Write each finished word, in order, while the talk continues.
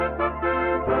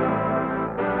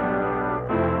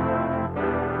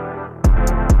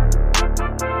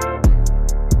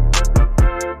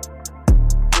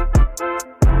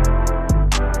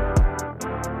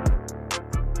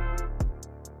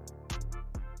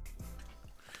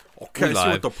Okay, see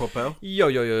what the propel.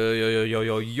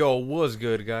 Yo, what's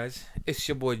good, guys? It's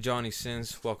your boy Johnny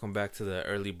Sins. Welcome back to the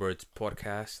Early Birds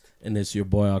podcast. And it's your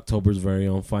boy October's very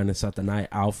own finest at the night,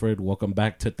 Alfred. Welcome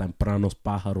back to Tempranos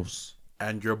Pájaros.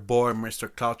 And your boy,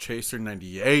 Mr. Cloud Chaser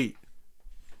 98.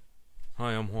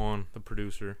 Hi, I'm Juan, the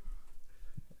producer.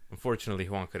 Unfortunately,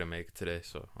 Juan couldn't make it today,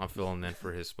 so I'm filling in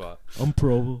for his spot. I'm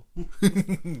Provo.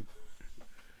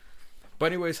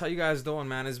 But anyways, how you guys doing,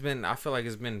 man? I feel like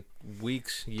it's been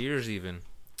weeks, years even.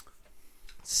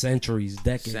 Centuries,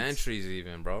 decades. Centuries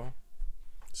even, bro.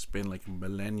 It's been like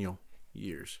millennial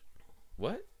years.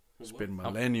 What? It's been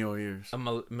millennial years. A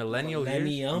millennial years?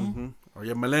 Millennium? Mm-hmm. Or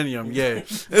yeah, millennium, yeah.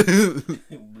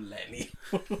 Millennium.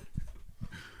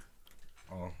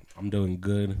 Oh, I'm doing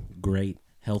good, great,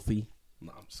 healthy.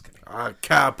 No, I'm just kidding.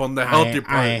 Cap on the healthy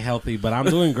part. I ain't healthy, but I'm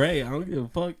doing great. I don't give a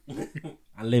fuck.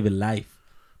 I live in life.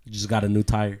 You just got a new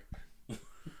tire.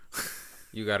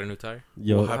 You got a new tire?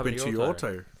 Yo, What happened to your old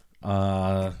tire?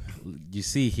 You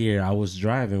see here, I was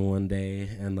driving one day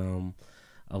and a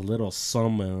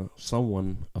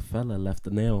fella left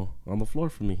a nail on the floor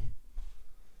for me,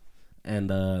 and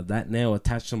that nail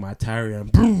attached to my tire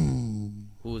and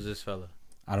boom. Who is this fella?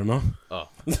 I don't know. Oh,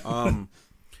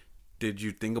 Did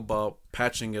you think about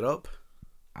patching it up?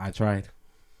 I tried.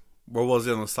 Where was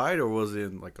it, on the side or was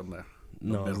it like on the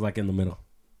No, middle? it's like in the middle.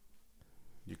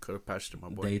 You could have patched it, my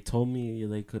boy. They told me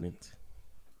they couldn't.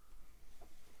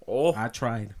 Oh, I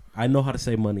tried. I know how to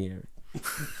save money, Eric.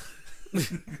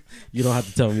 You don't have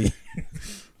to tell me.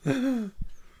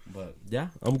 But yeah,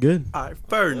 I'm good. fair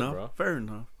good, enough. bro. Fair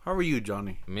enough. How are you,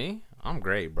 Johnny? me? I'm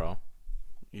great, bro.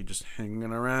 You just hanging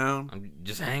around I'm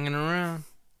just hanging around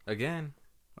again.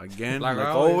 again, Like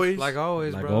always? Like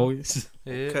always, Like bro. always.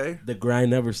 Yeah. Okay. The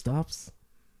grind never stops.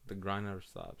 The grind never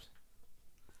stops.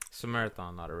 It's a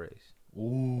marathon, not a race.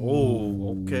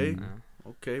 Oh, okay. Yeah.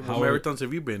 Okay. What How are- marathons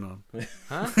have you been on?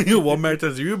 Huh? What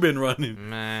marathons have you been running?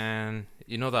 Man,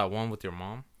 you know that one with your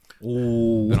mom?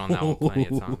 Ooh. Been on that one plenty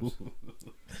of times.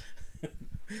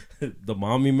 The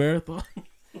mommy marathon.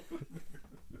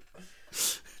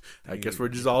 I guess we're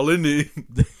just all in it.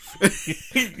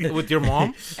 With your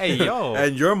mom? Hey, yo.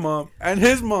 And your mom and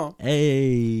his mom.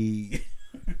 Hey.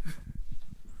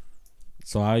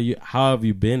 So how have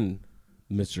you been,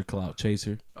 Mr. Clout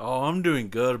Chaser? Oh, I'm doing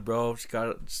good, bro.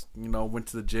 Went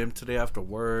to the gym today after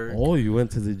work. Oh, you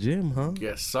went to the gym, huh?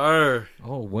 Yes, sir.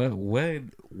 Oh, what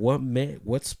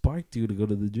sparked you to go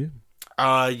to the gym?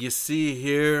 You see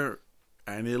here,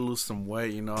 I need to lose some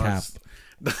weight, you know. Cap.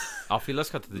 Alfie, let's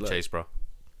cut to the Look. chase, bro.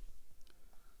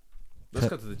 Let's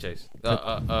cut to the chase.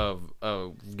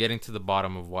 Getting to the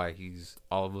bottom of why he's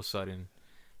all of a sudden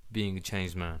being a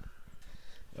changed man.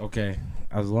 Okay,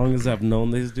 as long as I've known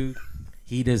this dude,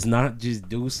 he does not just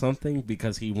do something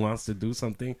because he wants to do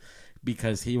something,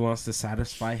 because he wants to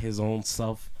satisfy his own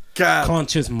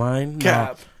self-conscious Cap. mind.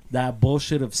 Cap. No, that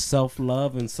bullshit of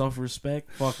self-love and self-respect,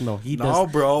 fuck no. He does. No,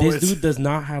 bro. This dude does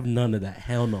not have none of that.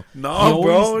 Hell no. No, he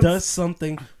always bro. does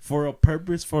something for a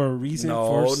purpose, for a reason,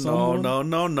 for someone.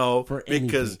 No. For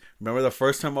Because anything. remember the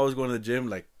first time I was going to the gym,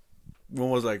 like, when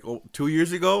was it, like 2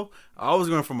 years ago? I was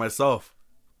going for myself.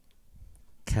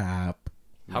 Cap.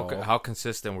 How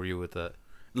consistent were you with that?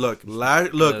 Look, when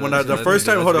the let's first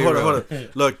be- time, let's hold be real. on.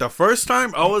 Look, the first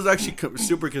time I was actually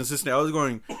super consistent. I was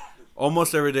going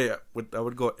almost every day. I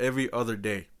would go every other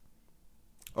day.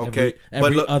 Okay,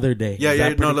 Every look, other day. Yeah, Is yeah.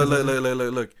 that No, pretty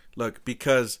consistent? look.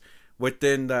 Because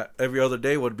within that every other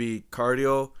day would be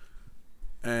cardio,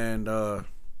 and the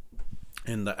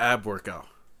ab workout.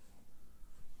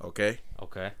 Okay,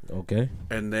 Okay.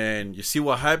 and then you see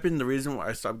what happened. The reason why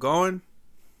I stopped going,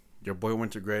 your boy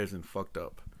went to Graves and fucked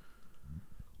up.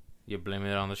 You blame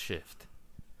it on the shift.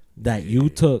 That you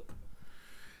took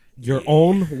your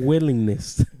own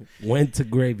willingness went to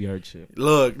graveyard shift.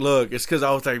 Look, it's because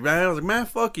I was like, man,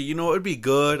 fuck it. You know, it'd be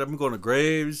good. I've been going to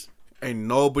Graves. Ain't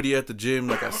nobody at the gym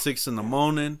like at 6 in the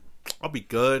morning. I'll be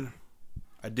good.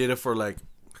 I did it for like,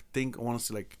 I want to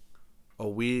say like a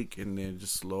week, and then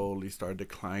just slowly started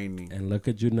declining. And look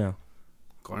at you now.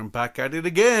 Going back at it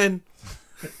again.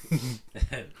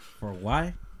 For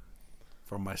why?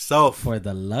 For myself. For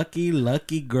the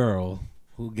lucky girl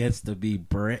who gets to be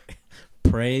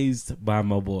praised by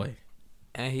my boy.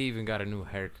 And he even got a new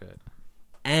haircut.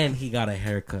 And he got a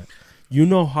haircut. You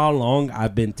know how long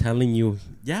I've been telling you,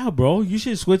 yeah, bro, you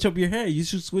should switch up your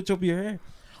hair.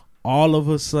 All of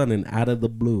a sudden, out of the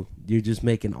blue, you're just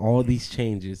making all these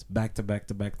changes back to back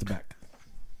to back to back.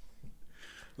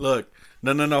 Look,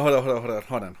 no,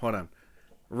 hold on.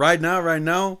 Right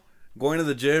now, going to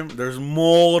the gym, there's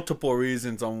multiple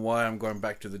reasons on why I'm going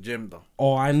back to the gym, though.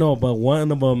 Oh, I know, but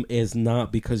one of them is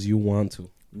not because you want to.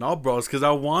 No, bro, it's because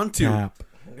I want to. Cap.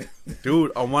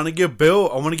 Dude, I want to get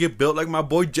built. I want to get built like my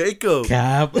boy Jacob.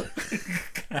 Cap.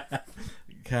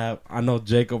 Cap. I know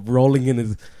Jacob rolling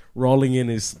in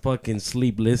his fucking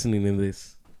sleep listening to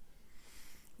this.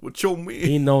 What you mean?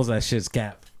 He knows that shit's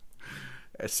cap.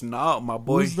 It's not, my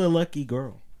boy. Who's the lucky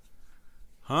girl?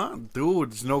 Huh?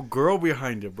 Dude, there's no girl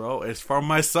behind it, bro. It's for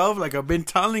myself, like I've been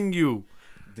telling you.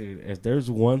 Dude, if there's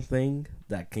one thing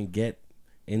that can get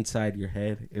inside your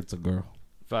head, it's a girl.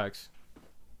 Facts.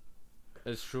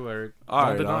 It's true, Eric. All Don't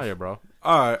right, deny off. it, bro.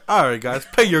 All right, guys.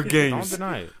 Pay your Don't games.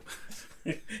 deny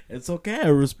it. It's okay. I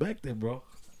respect it, bro.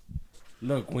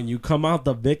 Look, when you come out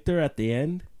the victor at the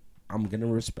end, I'm going to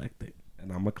respect it.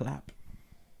 And I'm going to clap.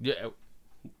 Yeah.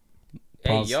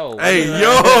 Pause. Hey, yo. Hey,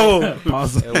 yo.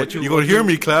 Pause. Hey, what You gonna hear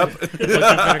me clap? What you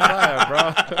finna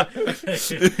clap,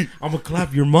 bro? I'm going to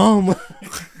clap your mom.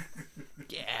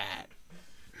 Yeah.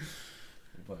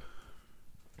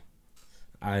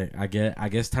 I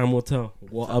guess time will tell.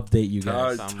 We'll update you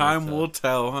guys. Time will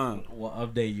tell, huh? We'll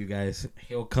update you guys.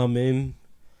 He'll come in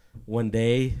one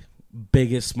day,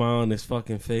 biggest smile on his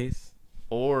fucking face.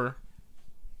 Or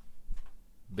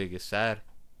biggest sad.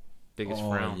 Biggest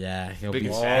frown. Yeah, he'll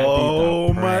Biggest be sad.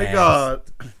 Oh my god.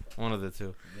 One of the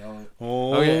two.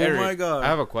 Oh Okay, Eric, my god. I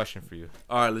have a question for you.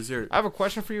 All right, let's hear it. I have a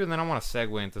question for you, and then I want to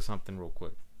segue into something real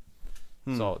quick.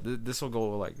 Hmm. So this will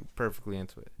go like perfectly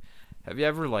into it. Have you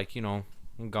ever like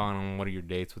gone on one of your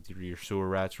dates with your sewer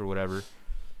rats or whatever,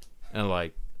 and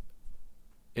like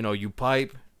you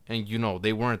pipe and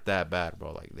they weren't that bad,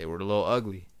 bro. Like they were a little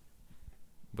ugly,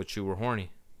 but you were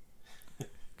horny.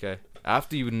 Okay.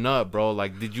 After you nut, bro,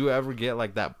 like did you ever get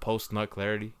like that post nut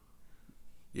clarity?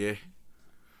 Yeah.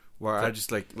 Where I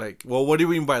just like. Well, what do you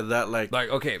mean by that? Like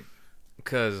Okay,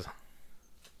 because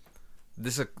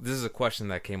this is a question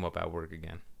that came up at work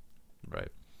again, right?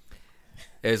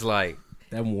 It's like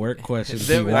them work questions.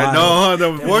 Them- be I wild.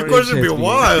 know, the Them work question be shits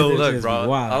wild. Look, Look, bro.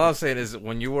 wild. All I'm saying is,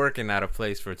 when you're working at a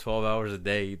place for 12 hours a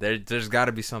day, there's got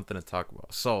to be something to talk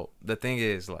about. So the thing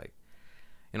is, like,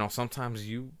 sometimes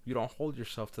you don't hold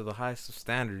yourself to the highest of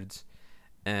standards,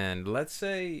 and let's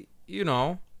say you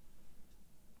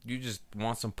just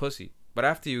want some pussy, but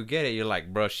after you get it, you're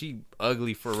like, bro, she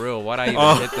ugly for real. Why'd I even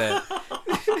get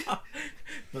that?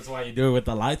 That's why you do it with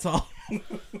the lights off.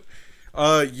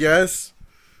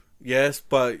 Yes,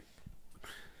 but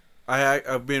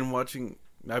I've been watching.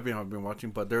 I've been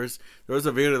watching, but there was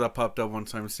a video that popped up one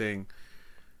time saying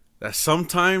that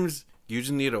sometimes you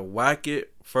just need to whack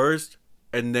it first,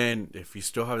 and then if you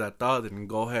still have that thought, then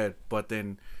go ahead. But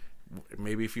then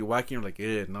maybe if you whack it, you're like,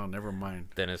 no, never mind.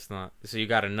 Then it's not. So you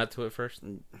got to nut to it first,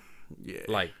 Yeah,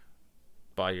 like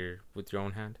with your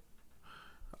own hand.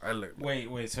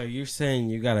 Wait. So you're saying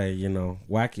you gotta,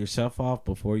 whack yourself off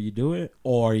before you do it,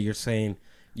 or you're saying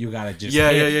you gotta just Yeah.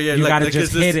 You gotta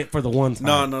just hit it for the one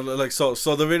time. No, like so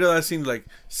the video that I seen, like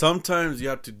sometimes you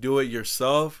have to do it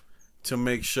yourself to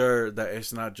make sure that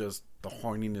it's not just the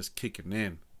horniness kicking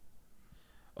in.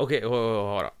 Okay,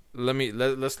 hold on.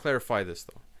 Let's clarify this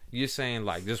though. You saying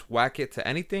like just whack it to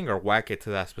anything or whack it to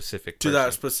that specific person? To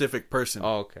that specific person.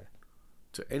 Oh, okay.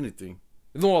 To anything.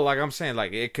 No, like I'm saying,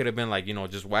 like it could have been like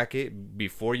just whack it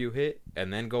before you hit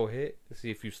and then go hit to see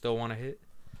if you still want to hit.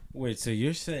 Wait, so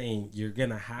you're saying you're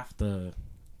gonna have to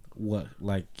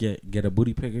get a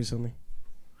booty pic or something,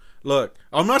 Look,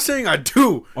 I'm not saying I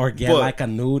do, or get but like a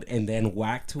nude and then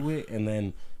whack to it, and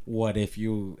then what if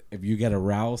you get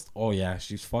aroused? Oh yeah,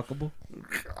 she's fuckable.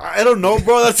 I don't know,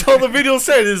 bro. That's all the video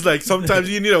said. Is like sometimes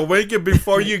you need to wake it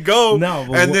before you go, No,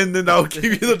 but and then I'll give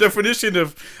you the definition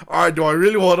of, all right, do I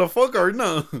really want to fuck or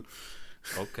no?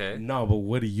 Okay. No, but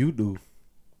what do you do?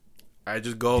 I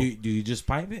just go. Do you just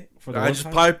pipe it for the I one just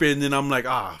time? pipe it, and then I'm like,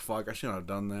 fuck, I shouldn't have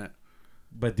done that.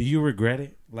 But do you regret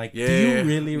it? Like, Yeah, do you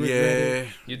really regret it?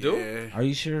 You do? Yeah, Are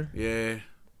you sure? yeah,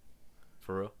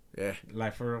 For real? yeah,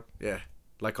 Like for real? yeah.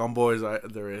 Like on boys,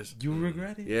 there is. You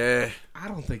regret it? Yeah, I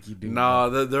don't think you do.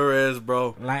 no, there is,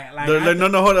 bro. Like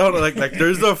No, hold on. Like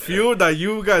there's a few that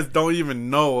you guys don't even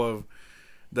know of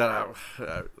that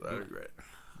I regret.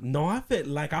 No, I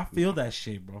feel that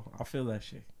shit, bro. I feel that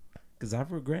shit. Because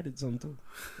I've regretted some too.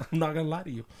 I'm not going to lie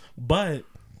to you. But,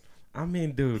 I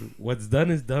mean, dude, what's done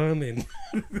is done. And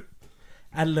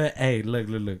hey,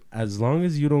 look. As long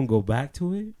as you don't go back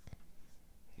to it.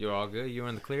 You're all good? You're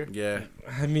in the clear? Yeah,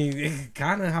 I mean, it's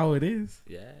kind of how it is.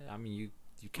 Yeah, I mean,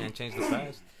 you can't change the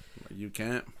past. you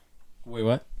can't. Wait,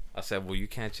 what? I said, well, you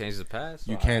can't change the past.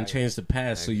 You can't change the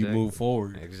past, so you Exactly. move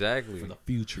forward Exactly. for the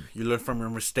future. You learn from your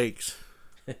mistakes.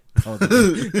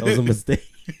 That was a mistake.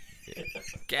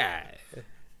 God.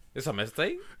 It's a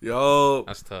mistake? Yo,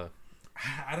 That's tough.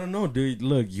 I don't know, dude.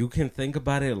 Look, you can think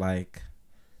about it like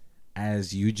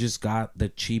as you just got the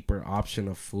cheaper option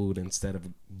of food instead of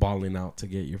balling out to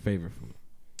get your favorite food.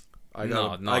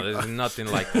 There's nothing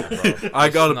like that, bro. I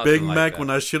got a Big like Mac that. when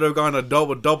I should have gone a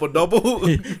double.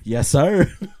 Yes,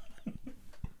 sir.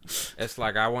 It's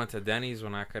like I went to Denny's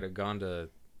when I could have gone to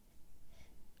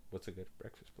what's a good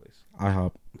breakfast place?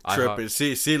 IHOP. Tripping.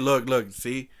 See, look,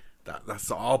 see, that's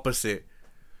the opposite.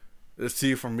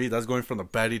 See, for me, that's going from the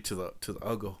baddie to the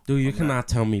uggo. Dude, you cannot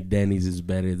tell me Denny's is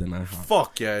better than IHOP.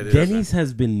 Fuck yeah, it is. Denny's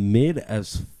has been mid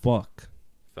as fuck.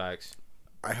 Facts.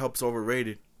 IHOP's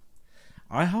overrated.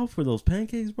 IHOP for those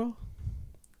pancakes, bro.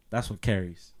 That's what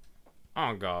carries.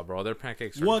 Oh god, bro, their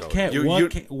pancakes are What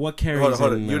goated. what carries?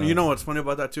 Hold on. in, You know what's funny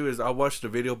about that too is I watched a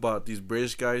video about these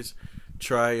British guys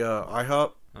try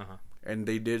IHOP, and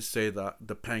they did say that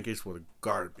the pancakes were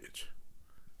garbage.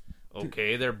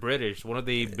 Okay, they're British. What do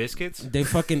they eat? Biscuits? They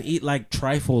fucking eat like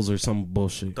trifles or some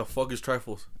bullshit. The fuck is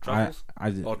trifles? Truffles?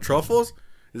 Oh, truffles?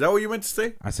 Is that what you meant to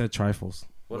say? I said trifles.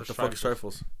 What the fuck is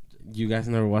trifles? You guys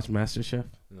never watched MasterChef?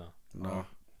 No.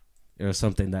 It was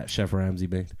something that Chef Ramsay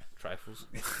made. Trifles?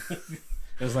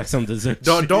 It was like some dessert.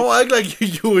 Don't act like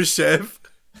you a chef.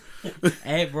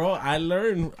 Hey, bro, I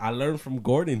learned from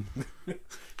Gordon.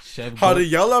 Chef How to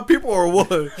yell at people or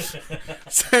what?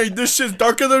 Saying this shit's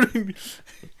darker than.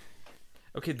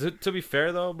 Okay, to be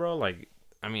fair though, bro, like,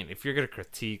 I mean, if you're gonna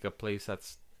critique a place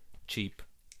that's cheap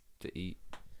to eat,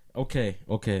 Okay.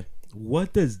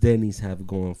 What does Denny's have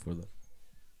going for them?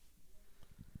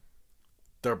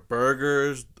 Their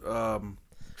burgers,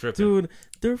 tripping. Dude,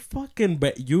 they're fucking.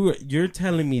 You're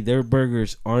telling me their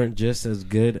burgers aren't just as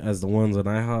good as the ones at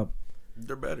IHOP?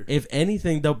 they're better. If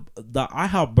anything, the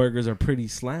IHOP burgers are pretty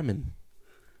slamming.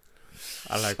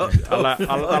 I like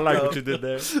what you did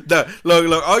there.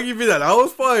 Look, I'll give you that. I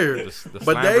was fired. The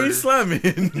But they ain't slam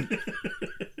slamming.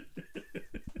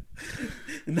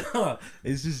 No,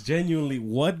 it's just genuinely,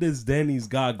 what does Denny's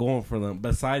got going for them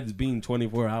besides being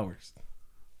 24 hours?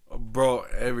 Bro,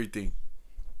 everything.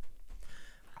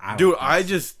 I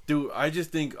just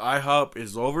think IHOP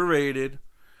is overrated.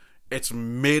 It's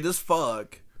mid as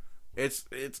fuck. It's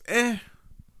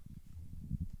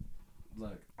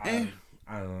Look, I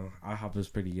don't know. IHOP is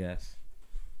pretty gas.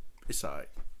 It's alright.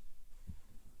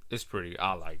 It's pretty.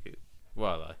 I like it.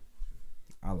 Well,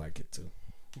 I like it too.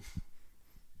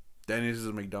 Denny's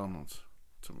is McDonald's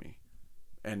to me.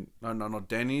 And no.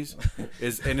 Denny's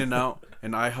is In-N-Out,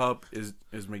 and IHOP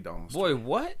is McDonald's. boy,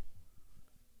 what?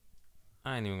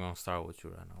 I ain't even gonna start with you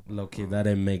right now. Low key, that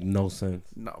didn't make no sense.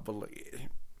 No, but look,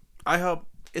 IHOP,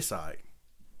 it's alright.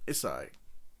 It's alright.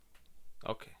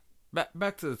 Okay,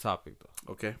 back to the topic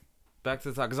though. Okay. Back to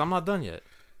the topic, because I'm not done yet.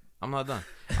 I'm not done.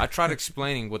 I tried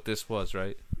explaining what this was,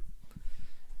 right?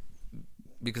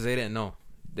 Because they didn't know.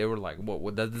 They were like,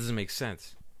 "What? That doesn't make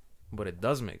sense." But it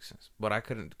does make sense. But I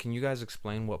couldn't. Can you guys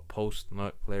explain what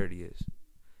post-nut clarity is?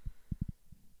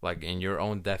 Like in your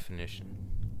own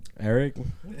definition. Eric?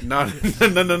 No.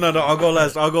 I'll go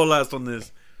last on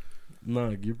this. No,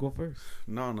 you go first.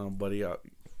 No, buddy. I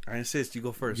insist. You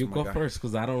go first. You my go guy. first,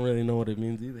 because I don't really know what it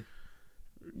means either.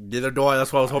 Neither do I.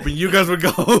 That's why I was hoping you guys would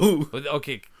go. But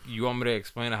okay, you want me to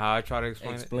explain it how I try to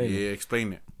explain it? Yeah,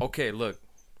 explain it. Okay, look.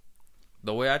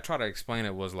 The way I try to explain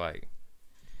it was like,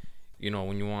 you know,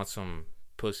 when you want some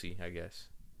pussy, I guess.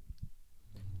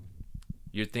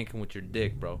 You're thinking with your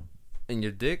dick, bro. And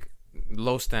your dick,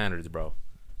 low standards, bro.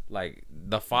 Like,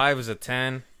 the 5 is a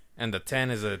 10, and the 10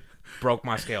 is a broke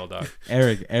my scale, dog.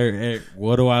 Eric,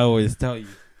 what do I always tell you?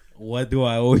 What do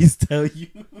I always tell you?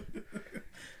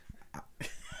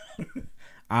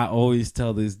 I always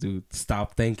tell this dude,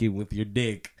 stop thinking with your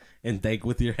dick and think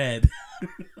with your head.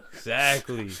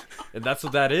 Exactly. And that's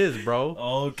what that is, bro.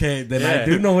 Okay, then Yeah. I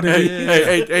do know what it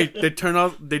is. Hey, they turn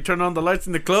on the lights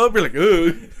in the club. You're like,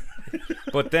 ugh.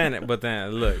 But then,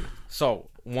 look. So,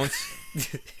 once...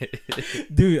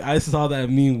 Dude, I saw that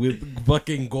meme with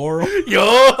fucking Goro.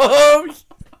 Yo.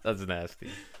 That's nasty.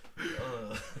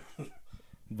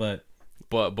 But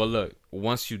look,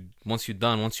 once you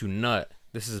nut,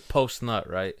 this is post nut,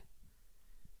 right?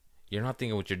 You're not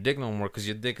thinking with your dick no more because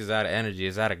your dick is out of energy,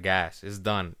 it's out of gas, it's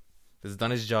done. It's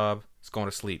done its job, it's going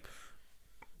to sleep.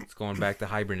 It's going back to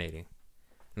hibernating.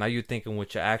 Now you're thinking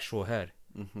with your actual head.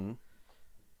 Mm-hmm.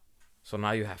 So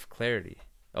now you have clarity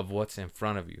of what's in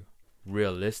front of you,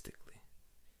 realistically.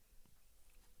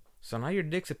 So now your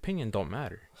dick's opinion don't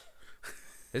matter.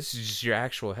 This is just your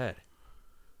actual head.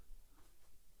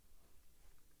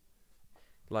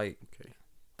 Like, Okay.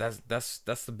 that's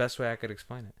the best way I could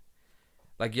explain it.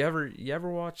 Like, you ever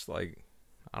watch, like,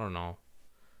 I don't know,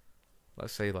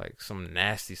 let's say like some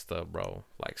nasty stuff, bro.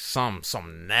 Like some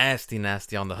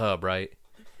nasty on the hub, right?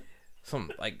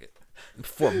 Some like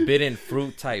forbidden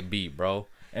fruit type beat, bro.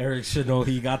 Eric should know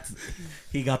he got the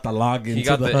login He to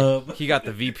got the hub. He got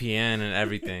the VPN and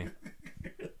everything.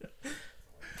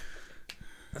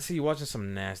 I see you watching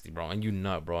some nasty, bro, and you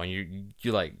nut, bro, and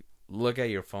you like look at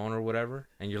your phone or whatever,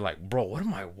 and you're like, bro,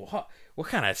 what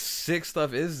kind of sick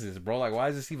stuff is this, bro? Like, why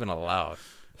is this even allowed?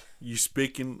 You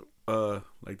speaking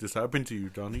like this happened to you,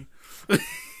 Johnny?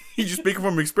 You just speaking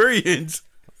from experience.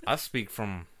 I speak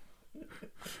from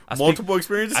Multiple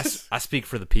experiences. I speak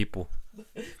for the people.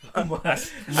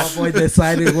 My boy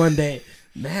decided one day,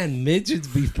 man, midgets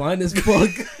be fun as fuck.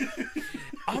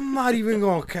 I'm not even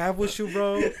gonna cap with you,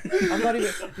 bro. I'm not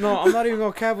even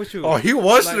gonna cap with you. Oh, he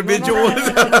watched the midget one.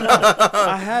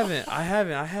 I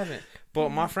haven't. But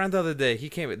my friend the other day, he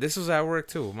came. This was at work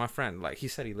too. My friend, like, he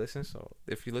said he listens. So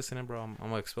if you listening, bro, I'm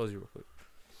gonna expose you real quick.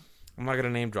 I'm not gonna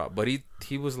name drop, but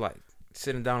he was like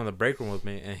sitting down in the break room with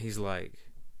me, and he's like,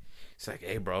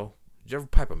 hey, bro, did you ever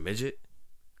pipe a midget?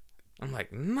 I'm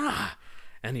like, nah.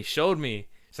 And he showed me.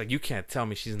 It's like, you can't tell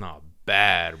me she's not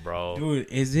bad, bro. Dude,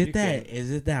 is it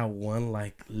that one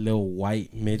like little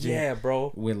white midget? Yeah,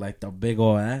 bro. With like the big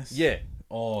old ass? Yeah.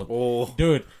 Oh,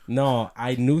 dude, no,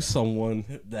 I knew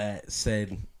someone that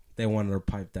said they wanted to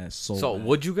pipe that so bad.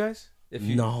 Would you guys?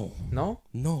 No.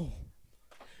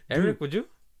 Eric, Dude. Would you?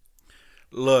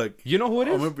 Look, You know who it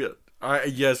is?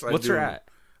 Yes, I What's do. her at?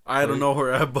 I don't know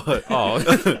her at, but Oh.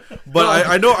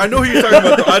 I know who you're talking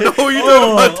about. Though. I know who you're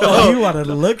talking about. Though. You want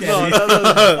to look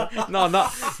at it?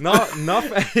 No.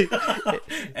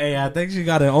 Hey, I think she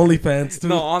got an OnlyFans too.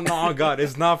 No, God,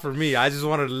 it's not for me. I just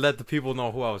wanted to let the people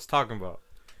know who I was talking about,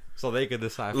 so they could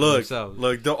decide for themselves.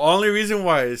 Look, the only reason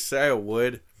why I say I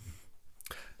would,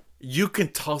 you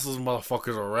can toss those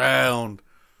motherfuckers around.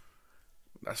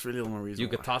 That's really the only reason. You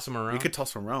could toss them around. You could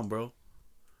toss them around, bro.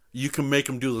 You can make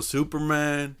them do the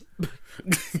Superman.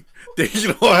 They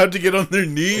don't have to get on their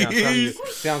knees.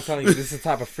 I'm telling you, this is the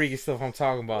type of freaky stuff I'm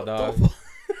talking about, dog.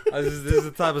 This is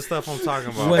the type of stuff I'm talking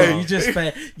about. Wait, bro. you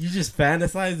just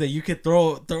fantasize that you could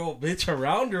throw a bitch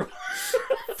around her.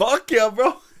 Fuck yeah,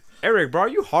 bro. Eric, bro, are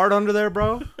you hard under there,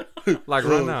 bro? Like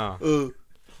right now.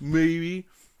 Maybe.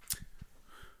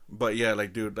 But yeah,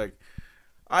 like, dude, like,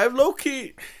 I've low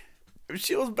key. If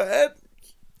she was bad,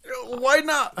 why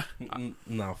not?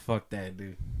 No, fuck that,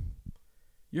 dude.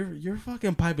 You're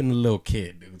fucking piping a little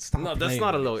kid, dude. Stop. No, that's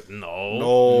not a little.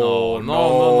 No.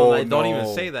 No. Don't even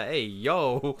say that. Hey,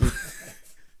 yo.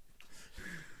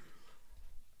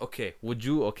 Okay,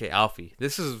 Alfie.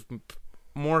 This is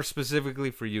more specifically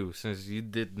for you, since you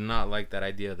did not like that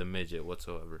idea of the midget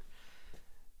whatsoever.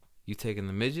 You taking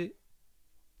the midget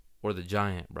or the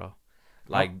giant, bro?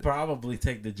 Like, I'll probably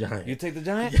take the giant. you take the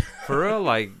giant? For real?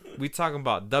 Like, we talking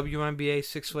about WNBA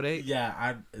 6'8"?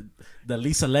 Yeah, the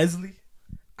Lisa Leslie.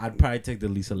 I'd probably take the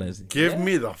Lisa Leslie. Give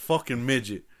me the fucking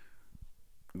midget.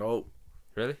 Nope.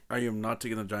 Really? I am not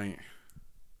taking the giant.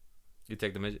 You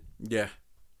take the midget? Yeah.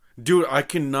 Dude, I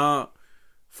cannot,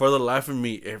 for the life of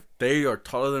me, if they are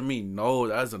taller than me, no,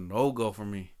 that's a no-go for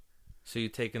me. So you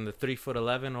taking the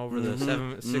 3'11" over the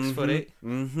 6'8"?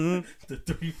 Mm-hmm. The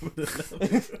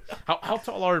 3'11". How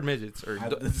tall are midgets? Or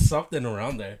Something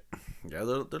around there. Yeah,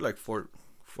 they're like 4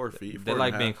 feet. They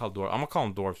like being called dwarf. I'm gonna call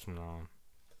them dwarfs from now on.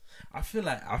 I feel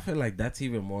like that's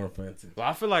even more offensive. Well,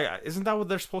 I feel like, isn't that what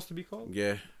they're supposed to be called?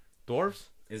 Yeah. Dwarves?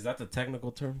 Is that the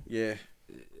technical term? Yeah.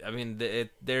 I mean,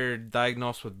 they're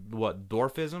diagnosed with what?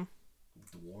 Dwarfism?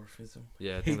 Dwarfism?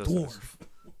 Yeah, I Hey, think that's dwarf.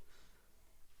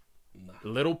 Nah.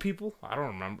 Little people? I don't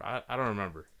remember. I don't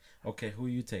remember. Okay, who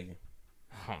you taking?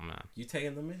 Oh man, You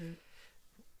taking the midget?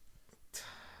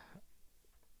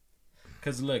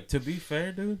 Cause look, to be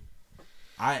fair, dude,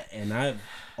 I've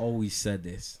always said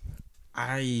this.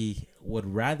 I would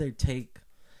rather take.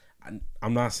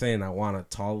 I'm not saying I want a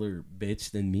taller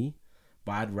bitch than me,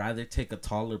 but I'd rather take a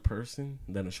taller person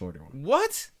than a shorter one.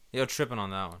 what? You're tripping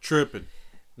on that one. Tripping.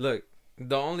 Look,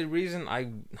 the only reason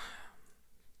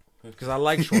because I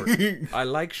like short. I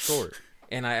like short,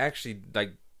 and I actually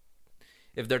like.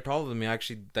 If they're taller than me,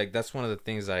 actually, like, that's one of the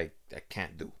things I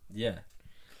can't do. Yeah.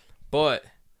 But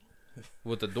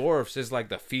with the dwarfs, it's like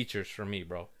the features for me,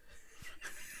 bro.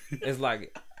 It's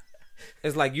like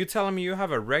you telling me you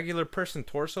have a regular person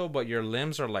torso, but your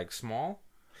limbs are like small.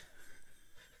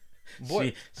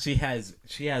 Boy, She has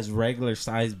regular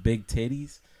size big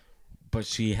titties, but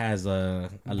she has a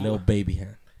little baby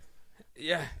hand.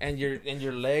 yeah, and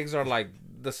your legs are like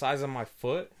the size of my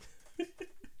foot.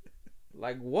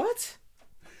 Like what?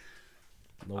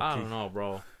 I don't know,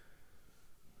 bro.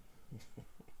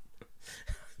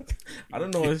 I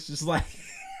don't know. It's just like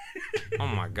Oh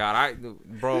my god,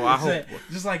 bro, I hope.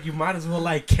 Just like you might as well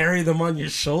like carry them on your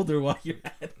shoulder while you're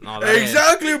at it. No, that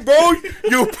Exactly, bro.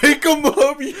 You pick them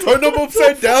up, you turn them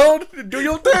upside down, and do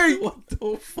your thing. What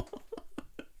the fuck?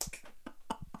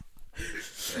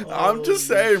 I'm just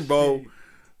saying, bro.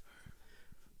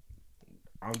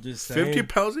 I'm just saying. 50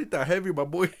 pounds ain't that heavy, my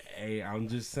boy. Hey, I'm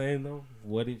just saying though.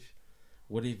 What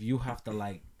if you have to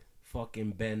like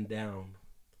fucking bend down?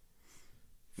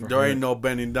 There ain't no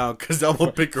bending down because I'm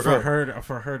gonna pick her up.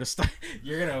 For her to start,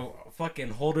 you're gonna fucking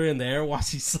hold her in the air while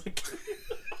she's sucking.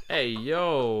 Hey,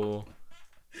 yo.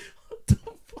 What the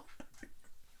fuck?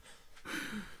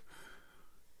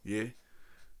 Yeah.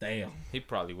 Damn. He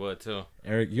probably would too.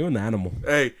 Eric, you an animal.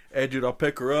 Hey, dude, I'll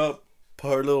pick her up,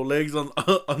 put her little legs on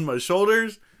on my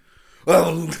shoulders.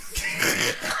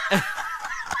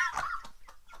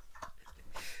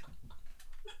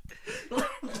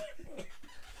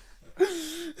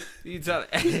 You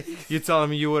telling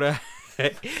me you would have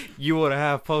had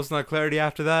post nut clarity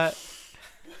after that?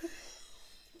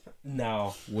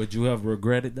 Now, would you have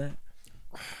regretted that?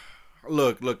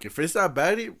 Look, if it's that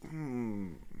bad, I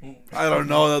don't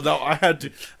know. No, I have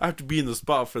to be in the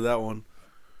spot for that one.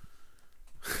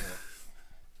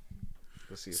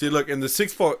 See, look, in the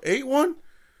 6'8" one,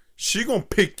 she gonna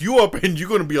pick you up and you're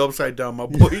gonna be upside down, my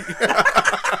boy.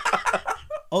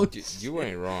 Oh, You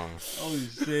ain't wrong. oh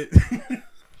shit.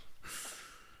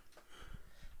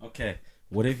 Okay,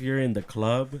 what if you're in the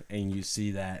club and you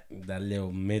see that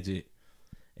little midget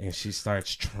and she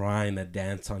starts trying to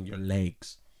dance on your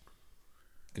legs?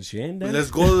 Cause she ain't dancing. Let's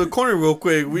go to the corner real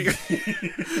quick.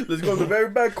 Let's go to the very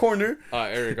back corner.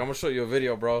 Eric, I'm gonna show you a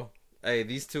video, bro. Hey,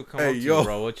 these two come Hey, up to yo. you,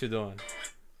 bro. What you doing?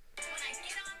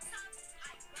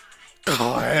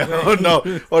 Oh, hell no.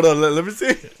 Hold on, let me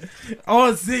see.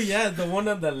 Oh, see, yeah, the one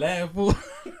on the left. Throw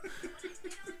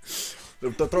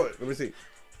it. Let me see.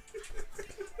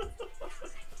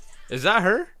 Is that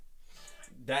her?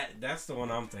 That's the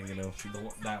one I'm thinking of.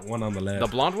 That one on the left. The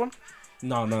blonde one?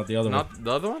 No, the other one. Not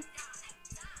the other one?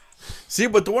 See,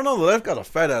 but the one on the left got a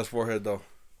fat ass forehead, though.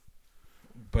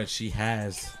 But she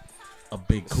has a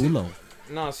big culo.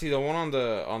 No, see, the one on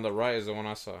the right is the one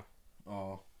I saw.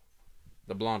 Oh.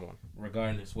 The blonde one.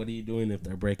 Regardless, what are you doing if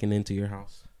they're breaking into your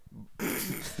house? You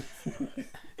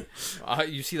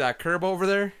see that curb over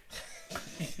there?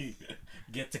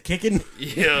 Get to kicking?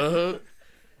 Yeah.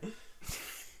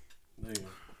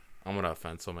 I'm gonna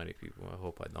offend so many people. I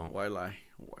hope I don't. Why lie?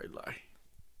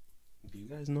 Do you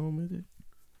guys know him, is it?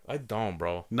 I don't,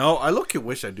 bro. No, I look at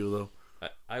wish I do, though.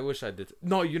 I wish I did.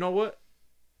 No, you know what?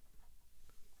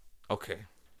 Okay.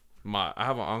 I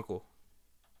have an uncle.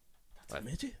 That's a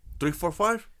midget?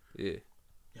 345? Yeah. You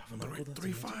have an uncle that's a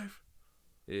midget? 3-5.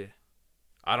 Yeah.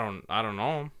 I don't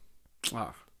know him,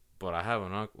 Ah, but I have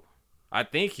an uncle. I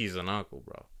think he's an uncle,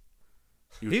 bro.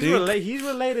 he's He's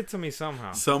related to me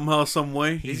somehow. somehow, some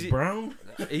way. He's brown?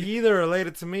 He either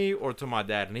related to me or to my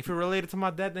dad. And if he related to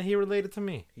my dad, then he related to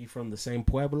me. He from the same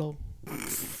pueblo?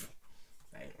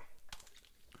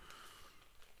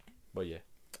 But yeah.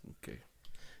 Okay.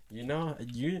 You know,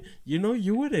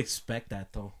 you would expect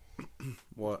that though.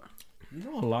 What? You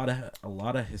know, a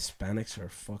lot of Hispanics are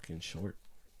fucking short.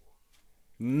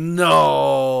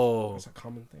 No. That's a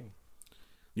common thing.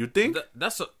 You think?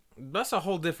 That's a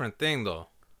whole different thing, though.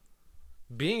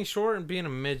 Being short and being a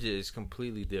midget is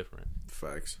completely different.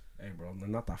 Facts. Hey, bro, they're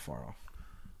not that far off.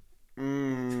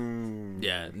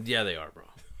 Yeah, they are, bro.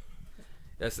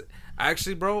 That's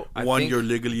actually, bro. You're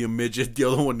legally a midget, the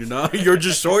other one you're not. You're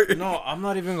just short. No, I'm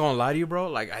not even gonna lie to you, bro.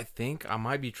 Like, I think I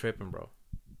might be tripping, bro.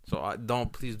 So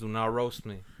please do not roast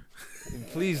me.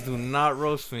 Please do not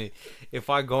roast me if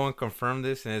I go and confirm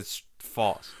this and it's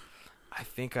false. I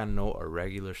think I know a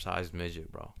regular sized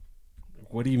midget, bro.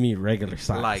 What do you mean regular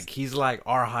size? Like, he's like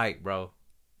our height, bro.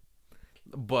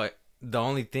 But the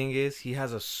only thing is, he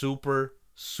has a super,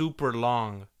 super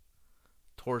long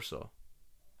torso.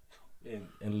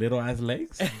 And little ass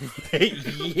legs?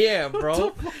 Yeah,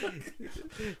 bro.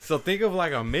 So think of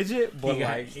like a midget, but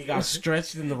he got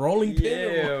stretched in the rolling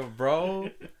pin. Yeah, bro.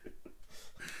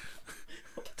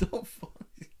 What the fuck?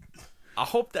 I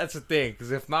hope that's a thing,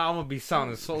 because if not, I'm gonna be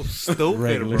sounding so stupid,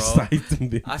 Regular bro. sized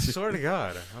midget. I swear to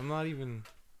God, I'm not even.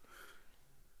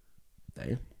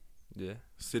 Damn. Yeah,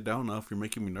 Sit down now if you're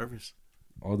making me nervous.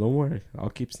 Oh, don't worry. I'll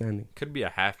keep standing. could be a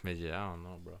half midget. I don't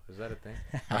know, bro. Is that a thing?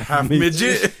 A half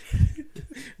midget?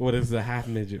 What is a half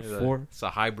midget? 4? It's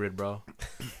a hybrid, bro.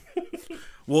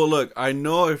 Well, look, I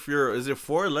know if is it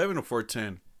 4'11" or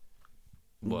 4'10"?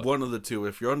 What? One of the two.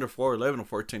 If you're under 4'11"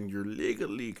 or 4'10", you're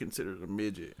legally considered a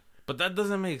midget. But that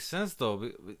doesn't make sense,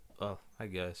 though. Oh, I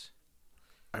guess.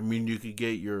 I mean, you could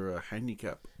get your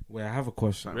handicap. Wait, I have a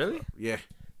question. Really? Yeah.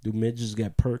 Do midgets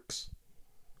get perks?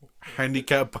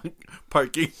 Handicap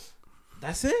parking.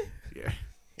 That's it? Yeah.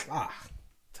 Ah,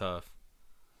 Tough.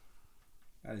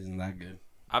 that isn't that good.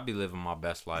 I be living my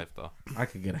best life though. I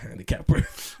could get a handicap perk.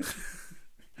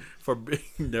 For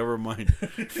never mind.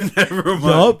 Never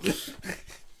mind. Yup.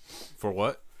 For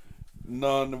what?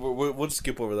 No, we'll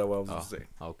skip over that. What I was going to say.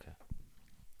 Okay.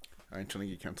 I ain't trying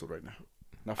to get canceled right now.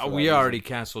 Not for that We reason. already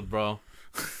canceled, bro.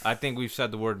 I think we've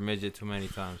said the word midget too many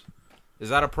times. Is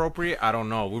that appropriate? I don't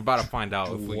know. We're about to find out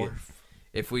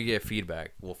if we get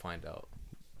feedback. We'll find out.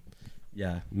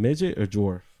 Yeah, midget or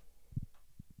dwarf?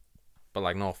 But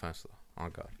like, no offense though. On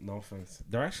God. No offense.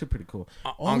 They're actually pretty cool.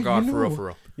 On God, for real, for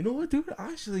real. You know what, dude?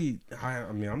 I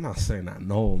mean, I'm not saying I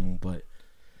know them, but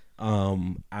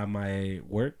at my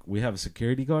work, we have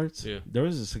security guards. Yeah. There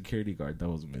was a security guard that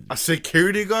was a midget. A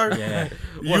security guard? Yeah.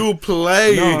 You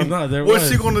play. No, there What's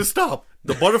was. he going to stop?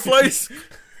 The butterflies?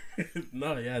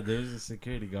 No, yeah, there was a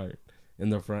security guard in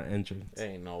the front entrance.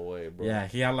 Ain't no way, bro. Yeah,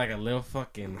 he had like a little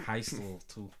fucking high stool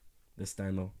too. This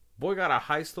stand up. Boy got a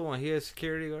high stool and he has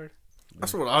security guard.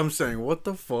 That's what I'm saying. What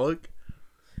the fuck?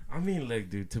 I mean, like,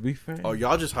 dude, to be fair, Oh,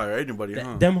 y'all just hire anybody,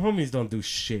 huh? them homies don't do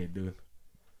shit, dude.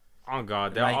 On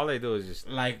God, Like- all they do is just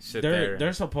Like sit they're there.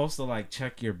 they're supposed to like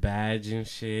check your badge and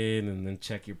shit, and then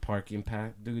check your parking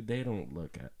pass. Dude, they don't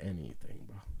look at anything,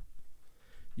 bro.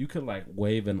 You could like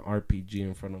wave an RPG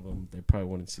in front of them, they probably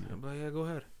wouldn't see I'm it. like, yeah, go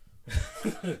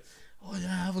ahead. Oh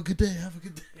yeah, have a good day. Have a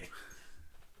good day.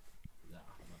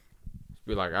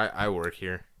 Be like, I work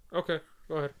here. Okay,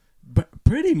 go ahead. But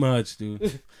pretty much,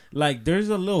 dude. Like, there's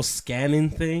a little scanning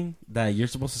thing that you're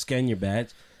supposed to scan your badge,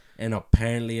 and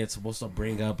apparently it's supposed to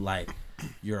bring up like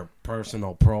your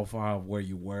personal profile, where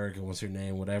you work, and what's your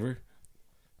name, whatever.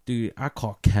 Dude, I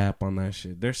call cap on that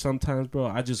shit. There's sometimes, bro,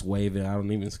 I just wave it. I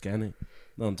don't even scan it.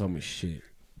 Don't tell me shit.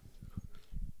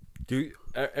 Dude,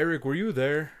 Eric, were you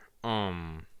there?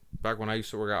 Back when I used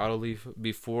to work at Autoleaf,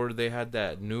 before they had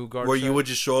that new guard Where set, you would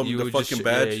just show them the would fucking just,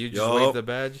 badge? Yeah, you just wave the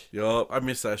badge. Yup, I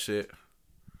miss that shit.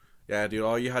 Yeah, dude,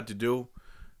 all you had to do,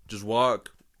 just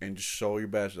walk and just show your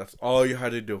badge. That's all you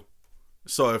had to do.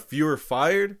 So if you were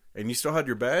fired and you still had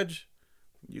your badge,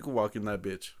 you could walk in that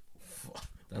bitch.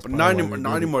 That's But probably not why anymore, we not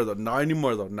did it. anymore though. Not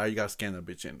anymore though. Now you gotta scan that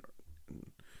bitch in.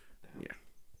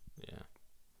 Yeah.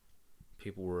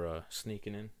 People were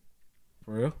sneaking in.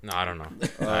 For real? No, I don't know.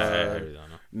 I really don't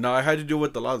know. No, I had to do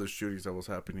with a lot of the shootings that was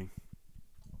happening.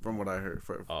 From what I heard.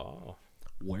 Oh.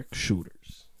 Work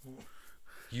shooters.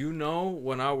 You know,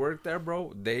 when I worked there,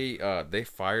 bro, they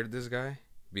fired this guy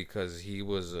because he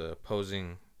was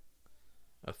posing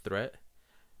a threat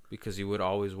because he would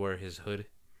always wear his hood.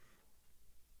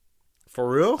 For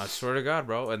real? I swear to God,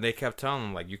 bro. And they kept telling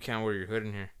him, like, you can't wear your hood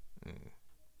in here. And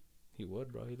he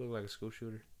would, bro. He looked like a school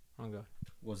shooter. Oh, God.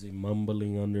 Was he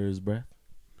mumbling under his breath?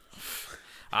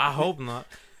 I hope not.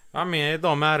 I mean, it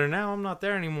don't matter now. I'm not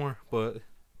there anymore. But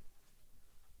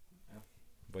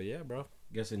yeah, bro.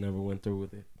 Guess he never went through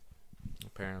with it.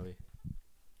 Apparently.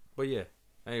 But yeah.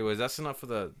 Anyways, that's enough for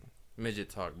the midget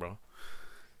talk, bro.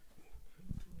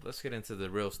 Let's get into the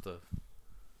real stuff.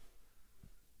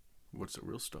 What's the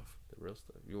real stuff? The real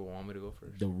stuff. You want me to go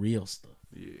first? The real stuff.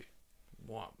 Yeah.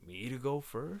 Want me to go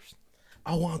first?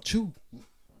 I want you.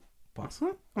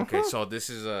 Possible? Okay, so this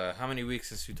is how many weeks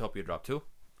since Utopia dropped? 2?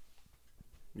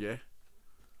 Yeah.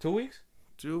 2 weeks?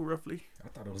 2 roughly. I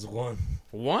thought it was 1.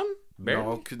 1?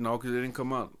 Barely? No, cause it didn't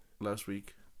come out last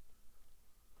week.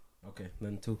 Okay,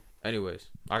 then 2. Anyways,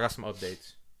 I got some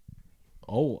updates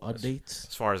Oh, updates.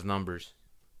 as far as numbers.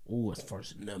 Oh, as far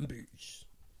as numbers.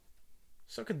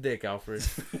 Suck a dick, Alfred.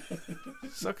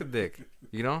 Suck a dick.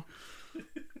 You know?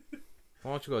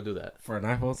 Why don't you go do that? For an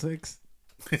iPhone 6?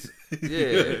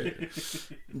 Yeah.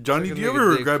 Johnny, Suck a do you nigga ever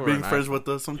dick regret for being an friends iPhone. with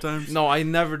us sometimes? No, I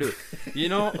never do. You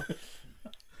know,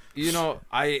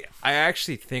 I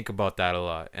actually think about that a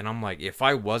lot, and I'm like, if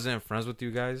I wasn't friends with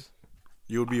you guys,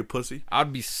 You would be a pussy?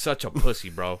 I'd be such a pussy,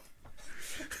 bro.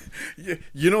 Yeah.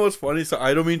 You know what's funny? So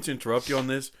I don't mean to interrupt you on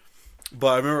this, but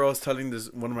I remember I was telling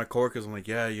this one of my coworkers, I'm like,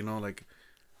 yeah, you know, like,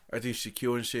 I think she's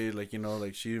cute and shit. Like, you know,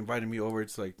 like, she invited me over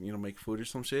to, like, you know, make food or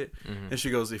some shit. Mm-hmm. And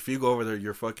she goes, if you go over there,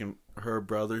 your fucking, her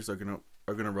brothers are gonna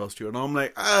roast you. And I'm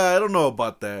like, I don't know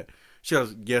about that. She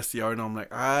goes, yes, they are. And I'm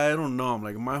like, I don't know. I'm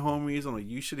like, my homies, I'm like,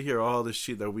 you should hear all the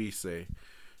shit that we say.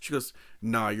 She goes,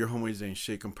 nah, your homies ain't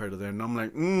shit compared to them. And I'm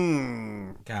like,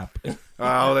 Cap.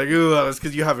 I was like, ooh, it's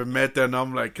because you haven't met them. And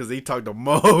I'm like, because they talk the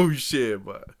most shit.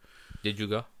 But Did you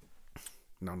go?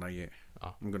 no, not yet.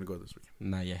 Oh. I'm going to go this week.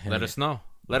 Not yet. Let us know.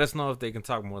 Let us know if they can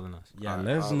talk more than us. Yeah,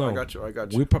 let us know. I got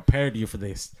you. We prepared you for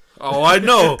this. Oh, I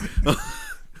know.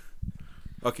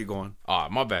 Okay, go on. Oh,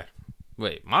 my bad.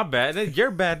 Wait, my bad. You're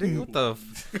bad. What the?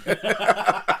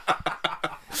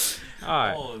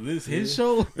 right. Oh, this his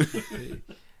show?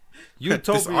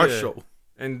 Utopia. This our show.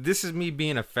 And this is me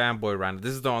being a fanboy right now.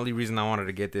 This is the only reason I wanted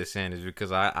to get this in is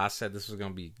because I said this was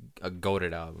going to be a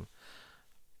goated album.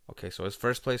 Okay, so it's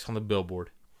first place on the Billboard.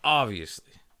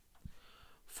 Obviously.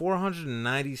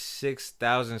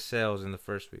 496,000 sales in the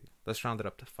first week. Let's round it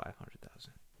up to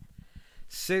 500,000.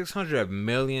 600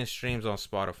 million streams on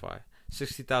Spotify.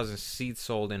 60,000 seats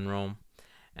sold in Rome.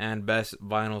 And best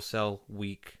vinyl sell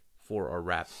week for a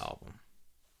rap album.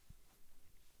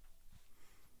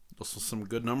 Those are some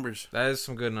good numbers. That is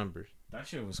some good numbers. That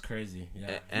shit was crazy.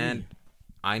 Yeah. And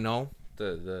I know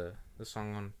the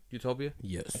song on Utopia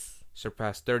Yes.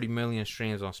 surpassed 30 million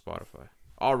streams on Spotify.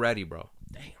 Already, bro.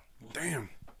 Damn.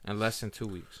 In less than 2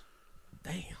 weeks.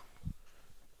 Damn.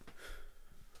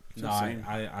 It's No, insane.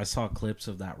 I saw clips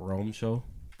of that Rome show.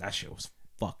 That shit was It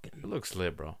fucking looks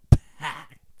lit, bro.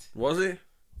 packed. Was it?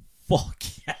 Fuck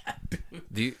yeah,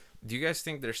 dude. Do you guys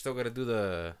think they're still gonna do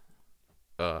the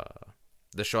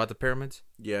show at the pyramids?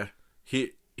 Yeah.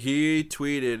 He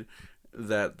tweeted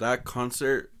that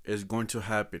concert is going to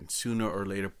happen sooner or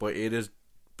later, but it is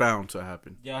bound to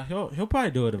happen. Yeah, he'll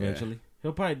probably do it eventually.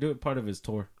 He'll probably do it part of his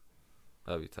tour.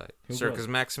 That'd be tight. He'll Circus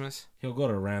go- Maximus. He'll go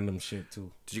to random shit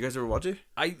too. Did you guys ever watch it?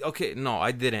 No,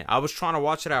 I didn't. I was trying to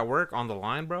watch it at work on the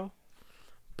line, bro,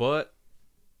 but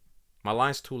my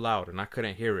line's too loud and I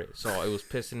couldn't hear it, so it was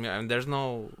pissing me. And there's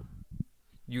no,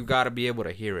 you got to be able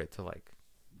to hear it to like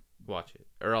watch it,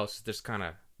 or else there's kind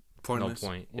of Pointless. no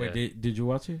point. Wait, Yeah. did you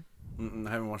watch it? I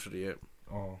haven't watched it yet.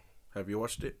 Oh Have you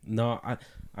watched it? no,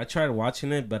 I tried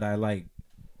watching it, but I like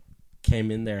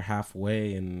came in there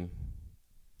halfway and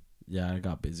yeah, I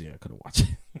got busy. I couldn't watch it.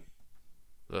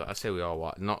 Look, I say we all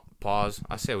watch. No, pause.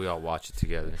 I say we all watch it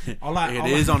together. It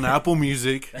is on Apple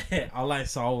Music. All I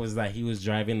saw was that he was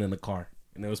driving in the car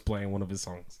and it was playing one of his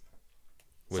songs.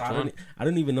 Which I one? I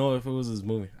didn't even know if it was his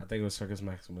movie. I think it was Circus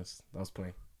Maximus that was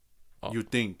playing. Oh. You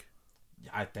think?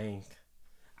 I think.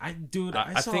 I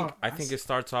think it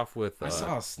starts off with. I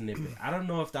saw a snippet. I don't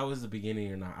know if that was the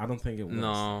beginning or not. I don't think it was.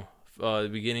 No, the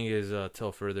beginning is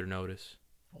till further notice.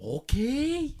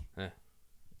 Okay. Eh.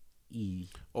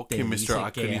 Okay, Te mister, dice I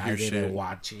couldn't que hear didn't shit.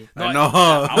 watch it. I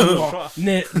know.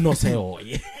 No se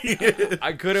oye.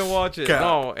 I couldn't watch it.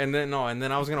 Cap. And then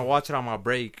I was gonna watch it on my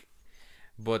break,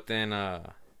 but then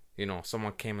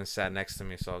someone came and sat next to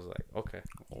me, so I was like, okay.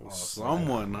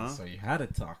 Someone, huh? So you had to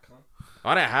talk, huh?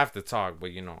 I didn't have to talk,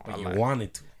 but But I you like,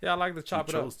 wanted to. yeah, I like to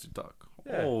chop You it up. chose to talk.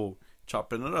 Yeah. Oh,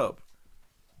 chopping it up.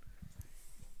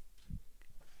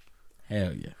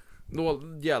 Hell yeah. Well,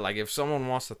 yeah, like if someone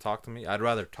wants to talk to me, I'd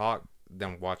rather talk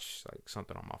than watch like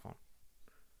something on my phone.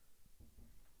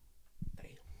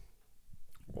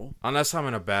 Oh, Unless I'm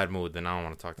in a bad mood, then I don't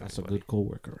want to talk to That's a anybody. good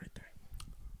coworker right there.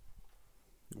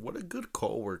 what a good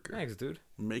coworker. Thanks, dude.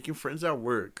 Making friends at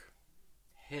work.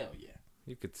 Hell yeah.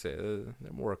 You could say they're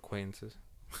more acquaintances.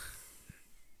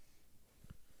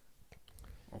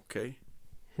 Okay.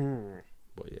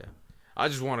 But yeah, I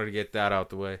just wanted to get that out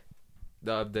the way.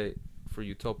 The update for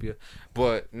Utopia.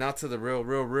 But now to the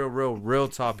real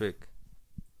topic.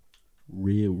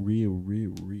 Real.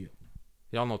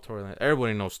 Y'all know Tory Lanez.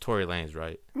 Everybody knows Tory Lanez,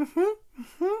 right?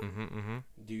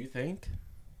 Do you think?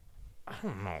 I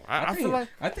don't know. I feel like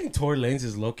I think Tory Lanez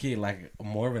is low key like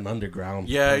more of an underground.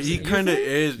 Yeah, person. he kind of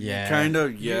is. Yeah. Kind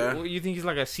of, yeah. You think he's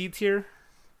like a C tier?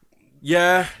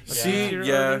 Yeah.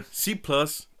 Yeah. C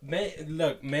plus.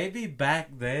 Look, maybe back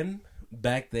then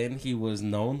he was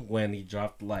known when he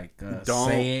dropped like Don't.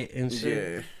 Say It and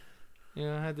shit. Yeah. You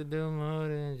don't have to do more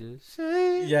than just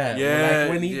say. Yeah, Yeah, like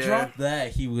when he yeah. dropped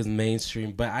that, he was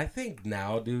mainstream. But I think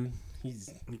now, dude, He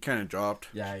kind of dropped.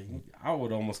 I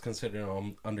would almost consider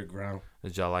him underground.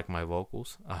 Did y'all like my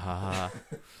vocals? Ah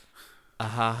ha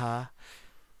ha.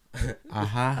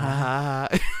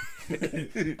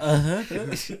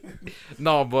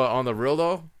 No, but on the real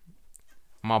though,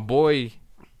 my boy,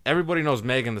 everybody knows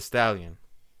Megan the Stallion.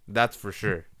 That's for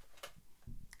sure.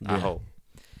 I Yeah. hope.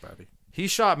 Bobby. He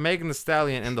shot Megan the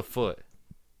Stallion in the foot,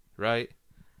 right?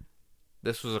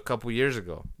 This was a couple years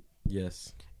ago.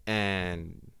 Yes.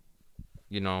 And,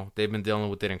 they've been dealing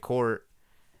with it in court.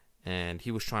 And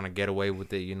he was trying to get away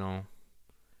with it,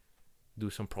 do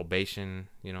some probation,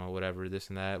 whatever, this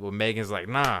and that. But Megan's like,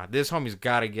 nah, this homie's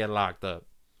got to get locked up.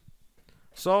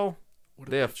 So,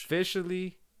 they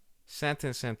officially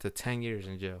sentenced him to 10 years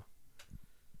in jail.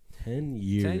 10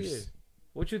 years. 10 years.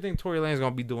 What you think Tory Lanez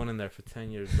gonna be doing in there for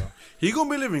 10 years, bro? He gonna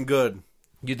be living good.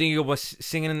 You think he'll be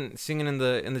singing in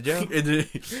the jail?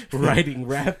 Writing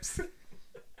raps.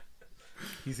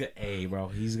 He said, hey, bro,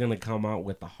 he's going to come out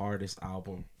with the hardest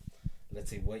album. Let's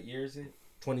see, what year is it?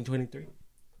 2023?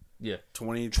 Yeah.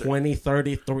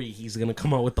 2033, he's gonna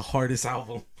come out with the hardest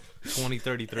album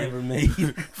 2033 ever made.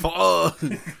 Fuck.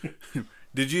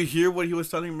 Did you hear what he was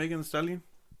telling Megan Thee Stallion?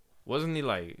 Wasn't he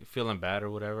like feeling bad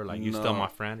or whatever? Like you No. still my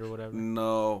friend or whatever?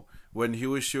 No. When he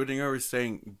was shooting her, he was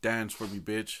saying, "Dance for me,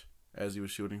 bitch," as he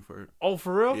was shooting for her. Oh,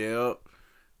 for real? Yep.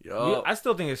 Yeah, I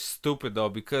still think it's stupid though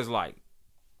because like,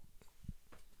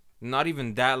 not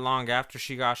even that long after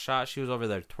she got shot, she was over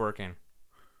there twerking.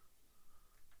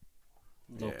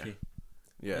 Okay.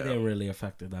 Yeah. It didn't really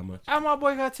affect it that much. Ah, my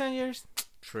boy got 10 years.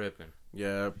 Tripping.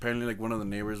 Yeah, apparently, like, one of the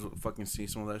neighbors fucking see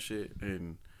some of that shit,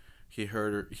 and he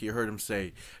heard him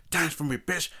say, "Dance for me,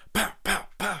 bitch!" Pow, pow,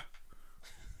 pow.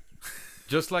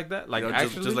 Just like that? Like, You know,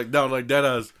 actually? just like that, like that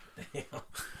as.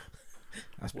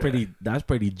 That's pretty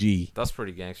G. That's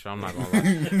pretty gangster. I'm not gonna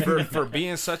lie. for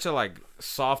being such a like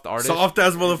soft artist, Soft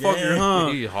ass motherfucker, huh?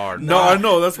 he's hard. No, I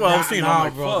know. That's what I was saying. I'm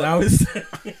like, bro, fuck. that was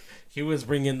he was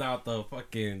bringing out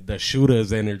the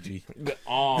shooter's energy.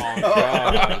 Oh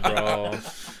god, bro.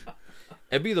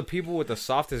 It'd be the people with the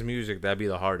softest music that'd be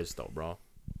the hardest though, bro.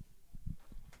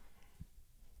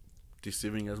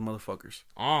 Deceiving as motherfuckers.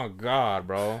 Oh god,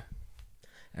 bro.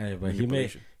 Hey, but he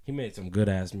made some good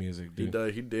ass music,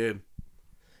 dude. He did.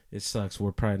 It sucks.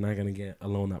 We're probably not gonna get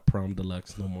Alone at Prom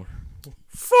Deluxe no more.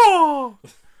 Fuck.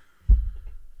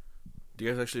 Do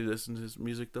you guys actually listen to his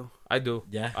music though? I do.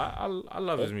 Yeah. I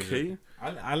love his music.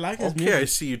 I like his Okay, music. I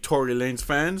see you, Tory Lanez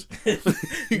fans.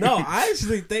 No, I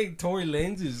actually think Tory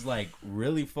Lanez is like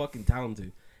really fucking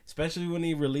talented, especially when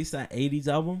he released that '80s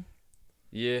album.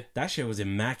 Yeah. That shit was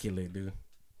immaculate, dude.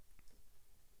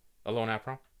 Alone at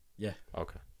Prom? Yeah.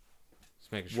 Okay.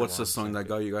 Just making sure. What's the song that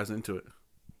got you guys into it?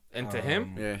 Into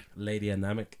him? Yeah. Lady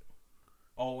Anemic.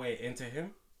 Oh wait, Into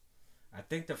Him? I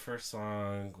think the first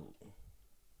song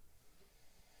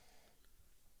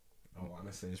I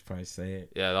wanna say is probably Say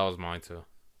It. Yeah, that was mine too.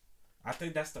 I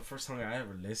think that's the first song I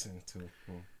ever listened to.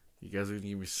 You guys are gonna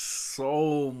give me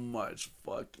so much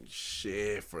fucking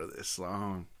shit for this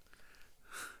song.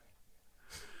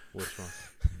 Which one?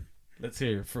 Let's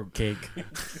hear it. Fruitcake.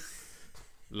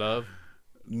 Love?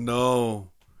 No.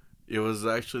 It was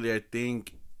actually, I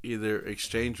think, either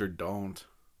Exchange or Don't.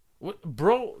 What,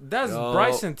 bro? That's Yo.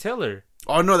 Bryson Tiller.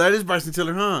 Oh, no, that is Bryson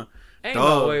Tiller, huh? Ain't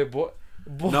Dog. no way, boy.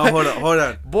 No, hold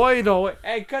on. Boy, no way.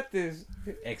 Hey, cut this.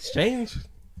 Exchange?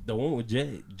 The one with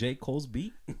J. Cole's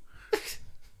beat?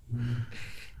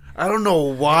 I don't know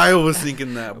why I was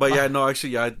thinking that. But yeah, no,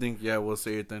 actually, yeah, I think, yeah, we'll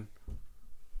say it then.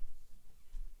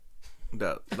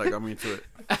 That, like, I'm into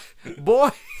it.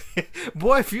 Boy,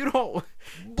 if you don't...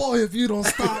 Boy, if you don't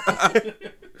stop.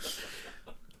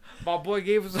 My boy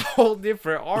gave us a whole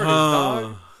different artist,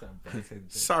 dog.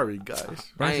 Sorry,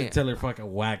 guys. Bryson Tiller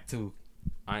fucking whack too.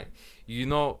 You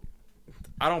know,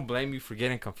 I don't blame you for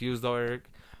getting confused though, Eric,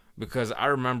 because I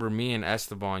remember me and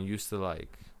Esteban used to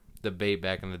like debate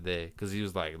back in the day because he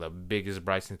was like the biggest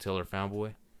Bryson Tiller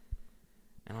fanboy,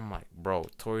 and I'm like, bro,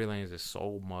 Tory Lanez is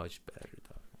so much better,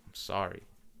 dog. I'm sorry,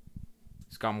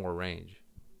 he's got more range,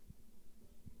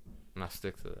 and I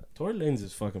stick to that. Tory Lanez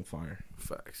is fucking fire.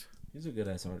 Facts. He's a good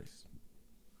ass artist.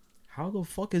 How the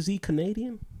fuck is he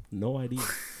Canadian? No idea.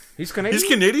 He's Canadian. He's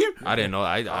Canadian? I didn't know.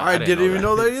 I didn't even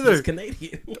know that either. He's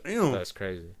Canadian. Damn. That's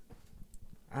crazy.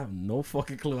 I have no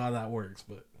fucking clue how that works,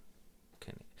 but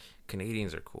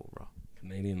Canadians are cool, bro.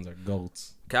 Canadians are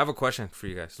goats. Okay, I have a question for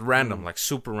you guys. Random, like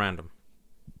super random.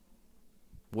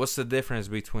 What's the difference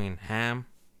between ham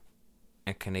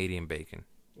and Canadian bacon?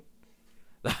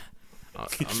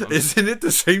 Isn't it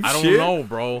the same shit? I don't know,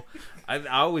 bro. I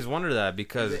always wonder that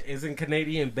because... Isn't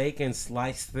Canadian bacon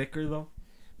sliced thicker, though?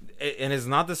 And it's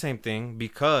not the same thing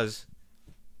because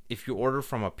if you order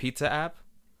from a pizza app,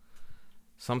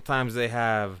 sometimes they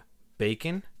have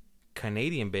bacon,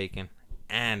 Canadian bacon,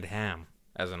 and ham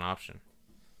as an option.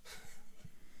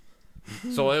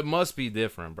 So it must be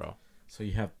different, bro. So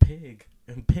you have pig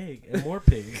and more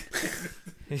pig.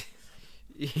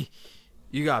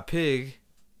 You got pig,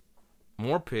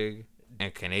 more pig,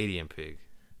 and Canadian pig.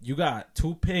 You got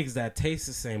two pigs that taste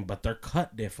the same, but they're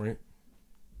cut different.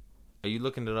 Are you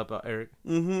looking it up, Eric?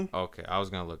 Mm-hmm. Okay, I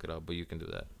was gonna look it up, but you can do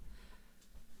that.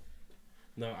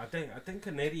 No, I think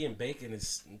Canadian bacon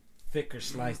is thicker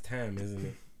sliced ham, isn't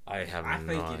it? I have I no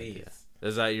think idea. it is.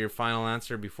 Is that your final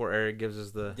answer before Eric gives us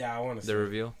the Yeah, I want to the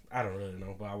reveal? I don't really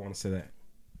know, but I want to say that.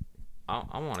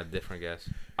 I want a different guess.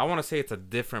 I want to say it's a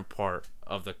different part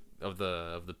of the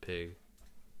pig.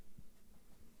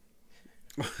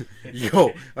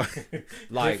 Yo,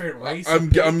 Like Different race I'm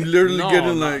of pig? literally no,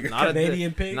 getting not, like not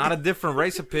Canadian pig? not a different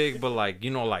race of pig, but like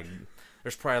like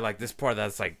there's probably like this part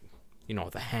that's like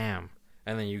the ham,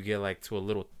 and then you get like to a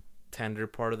little tender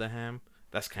part of the ham,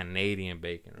 That's Canadian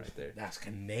bacon right there. That's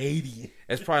Canadian.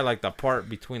 It's probably like the part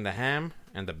between the ham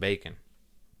and the bacon.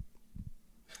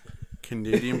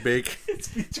 Canadian bacon. It's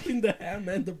between the ham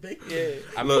and the bacon. Yeah.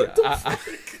 I Look.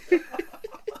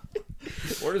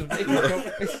 Where does bacon come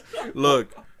from?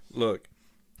 Look.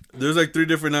 There's like 3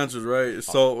 different answers, right?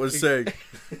 So it's saying,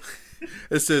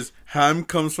 it says ham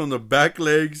comes from the back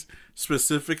legs,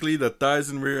 specifically the thighs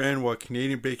and rear end, while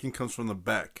Canadian bacon comes from the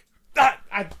back.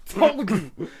 I told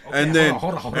you. And then,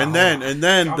 hold on, and then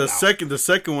Calm the down.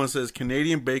 second one says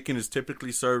Canadian bacon is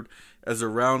typically served as a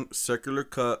round circular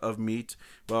cut of meat,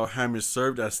 while ham is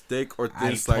served as thick or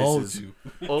thin I slices. told you.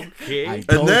 Okay. I And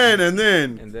told then, you. and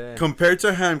then, then- compared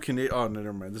to ham, Canadian. Oh,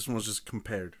 never mind. This one's just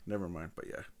compared. Never mind. But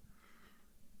yeah.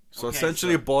 So Okay,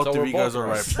 essentially, so both we're of you guys both are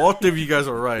right. right. Both of you guys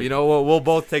are right. You know what? We'll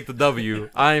both take the W.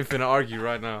 I ain't finna argue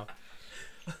right now.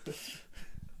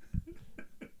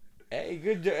 Hey,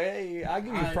 good. Hey, I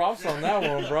give you props on that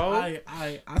one, bro.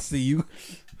 I see you.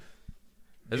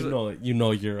 Is You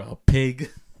know you're a pig.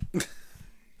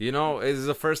 You know, it's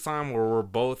the first time where we're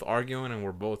both arguing and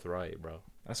we're both right, bro.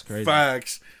 That's crazy.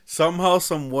 Facts. Somehow,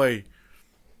 some way.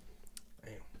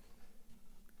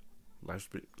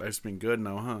 Life's been good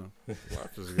now, huh?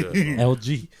 Life is good.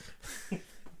 LG.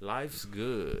 Life's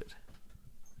good.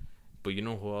 But you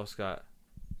know who else got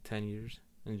 10 years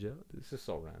in jail? This is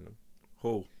so random.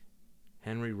 Who?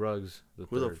 Henry Ruggs the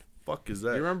Who the third. fuck is You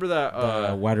that? remember that?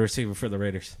 The wide receiver for the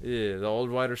Raiders. Yeah, the old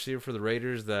wide receiver for the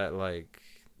Raiders that like.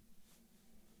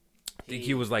 I think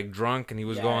he was like drunk and he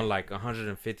was going like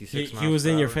 156 miles He was per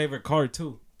in your hour. favorite car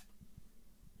too.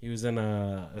 He was in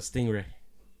a Stingray.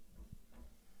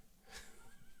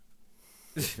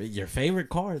 Your favorite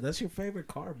car? That's your favorite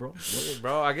car, bro. Yeah,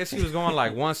 bro, I guess he was going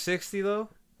like 160 though,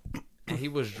 and he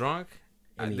was drunk.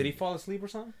 And Did he fall asleep or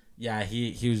something? Yeah,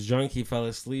 he was drunk. He fell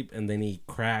asleep and then he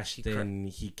crashed and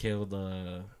he killed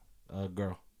a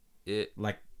girl.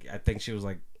 Like I think she was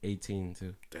like 18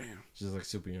 too. Damn. She's like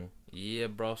super young. Yeah,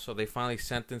 bro. So they finally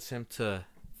sentenced him to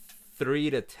 3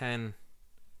 to 10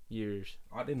 years.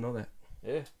 I didn't know that.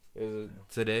 Yeah,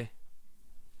 today.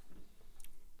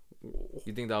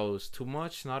 You think that was too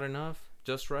much? Not enough?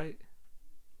 Just right?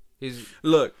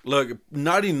 Look,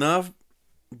 not enough,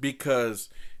 because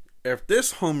if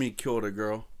this homie killed a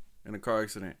girl in a car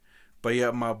accident, but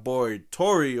yet my boy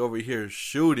Tory over here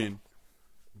shooting,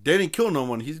 they didn't kill no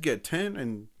one. He's get 10,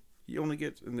 and he only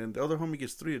gets, and then the other homie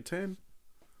gets 3 to 10.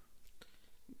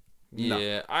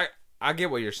 Yeah, I get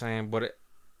what you're saying, but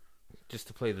just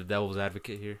to play the devil's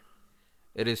advocate here,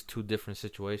 it is 2 different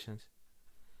situations.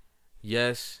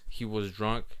 Yes, he was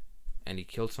drunk and he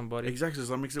killed somebody. Exactly, so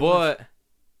that makes it worse. But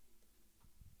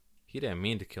he didn't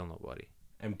mean to kill nobody.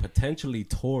 And potentially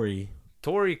Tory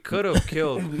could have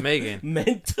killed Megan.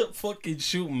 meant to fucking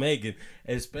shoot Megan,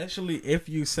 especially if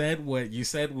you said what you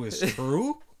said was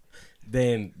true.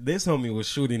 Then this homie was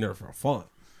shooting her for fun.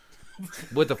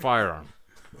 With the firearm.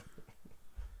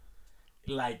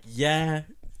 Like, yeah,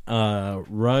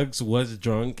 Ruggs was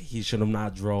drunk. He should have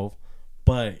not drove.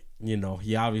 But, you know,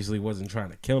 he obviously wasn't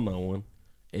trying to kill no one.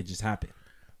 It just happened.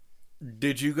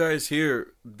 Did you guys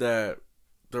hear that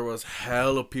there was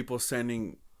hell of people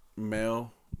sending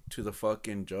mail to the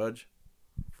fucking judge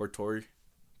for Tory?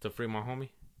 To free my homie?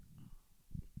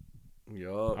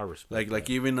 Yup. I respect like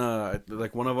even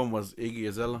like one of them was Iggy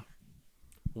Azalea.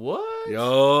 What?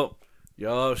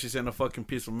 Yup. She sent a fucking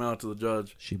piece of mail to the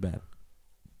judge. She bad.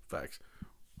 Facts.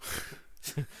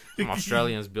 Them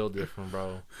Australians build different,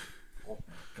 bro. Oh,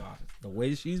 God. The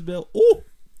way she's built. Ooh.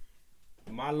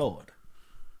 My Lord.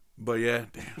 But yeah,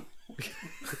 damn.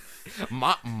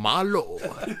 My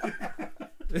lord.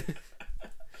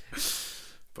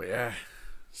 But yeah,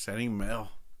 sending mail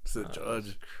to the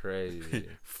judge. Crazy.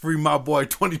 Free my boy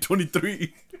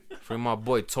 2023. Free my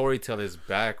boy Tory till it's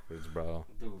backwards, bro.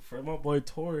 Dude, free my boy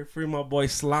Tory. Free my boy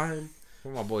Slime.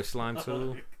 Free my boy Slime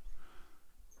too.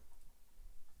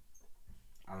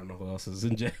 I don't know who else is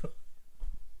in jail.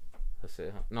 That's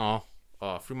it. No.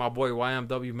 Free my boy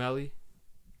YMW Melly.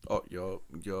 Oh, yup.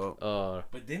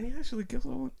 But didn't he actually kill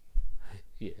someone?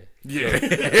 Yeah.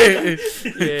 Yeah.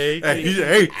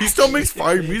 Yeah. He still makes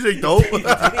fire music though. Did he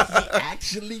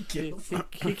actually kill someone?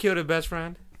 He killed his best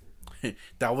friend.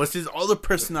 That was his other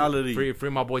personality. Free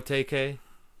my boy TK.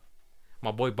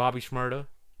 My boy Bobby Shmurda.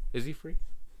 Is he free?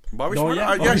 Bobby No, Shmurda?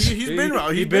 yeah, Yeah,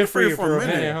 Bobby- he's been free for a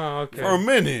minute. huh? Okay. For a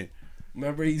minute.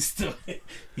 Remember, he still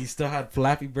had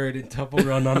Flappy Bird and Temple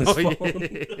Run on his Oh, phone.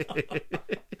 yeah.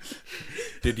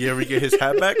 Did he ever get his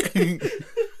hat back? Can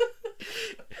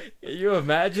you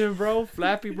imagine, bro?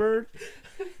 Flappy Bird.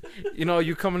 You know,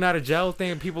 you coming out of jail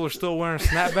thinking people are still wearing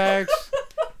snapbacks.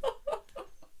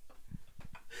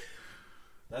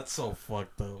 That's so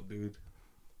fucked up, dude.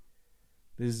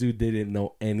 This dude didn't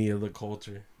know any of the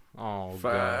culture. Oh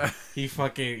god. He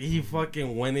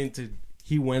fucking went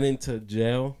into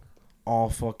jail all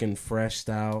fucking freshed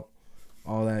out,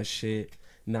 all that shit.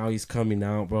 Now he's coming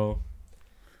out, bro.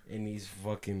 And he's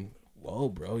fucking, whoa,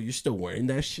 bro, you still wearing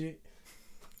that shit?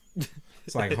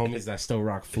 It's like homies that still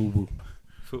rock FUBU.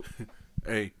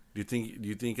 Hey, do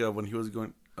you think when he was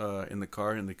going in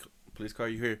the police car,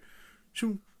 you hear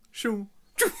shoo shoo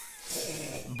shoo?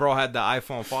 Bro had the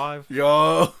iPhone 5.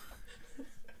 Yo.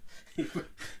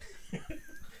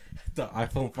 The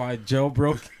iPhone 5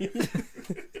 jailbroken.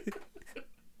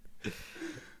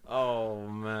 Oh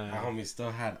man. My homie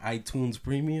still had iTunes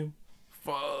Premium.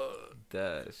 Fuck.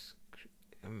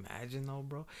 Imagine though,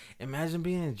 bro. Imagine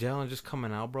being in jail and just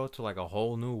coming out, bro, to like a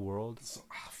whole new world.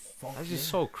 That's just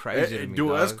so crazy to me, dude.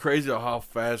 dog. That's crazy how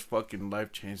fast fucking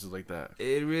life changes like that.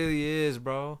 It really is,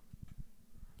 bro.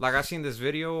 Like I seen this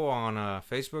video on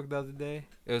Facebook the other day.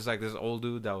 It was like this old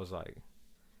dude that was like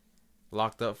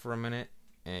locked up for a minute,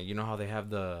 and you know how they have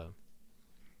the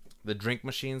drink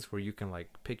machines where you can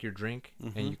like pick your drink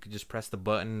and you could just press the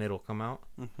button and it'll come out.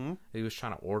 Mm-hmm. He was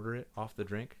trying to order it off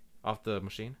the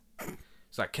machine.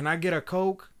 It's like, can I get a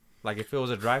Coke? Like if it was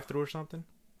a drive-through or something.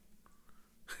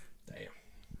 Damn.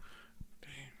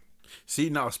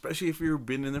 See, now, especially if you've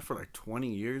been in there for like 20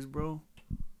 years, bro.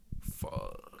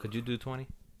 Fuck. Could you do 20?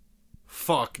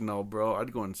 Fuck no, bro.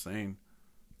 I'd go insane.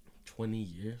 20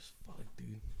 years? Fuck,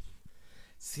 dude.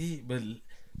 See, but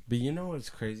you know what's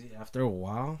crazy? After a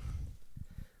while,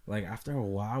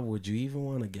 would you even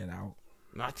want to get out?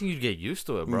 No, I think you'd get used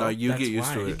to it, bro. No, you That's get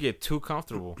used to You it. get too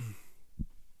comfortable.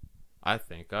 I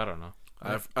think. I don't know.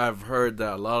 I've heard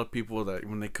that a lot of people that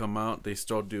when they come out, they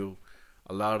still do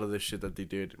a lot of the shit that they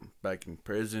did back in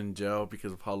prison, jail,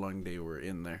 because of how long they were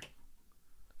in there.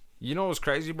 You know what's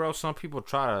crazy, bro? Some people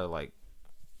try to like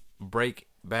break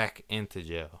back into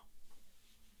jail.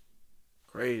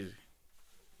 Crazy.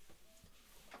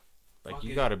 Like Fuck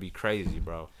you it. gotta be crazy,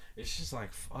 bro. It's just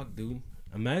like, fuck, dude.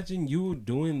 Imagine you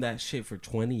doing that shit for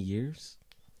 20 years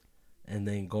and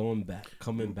then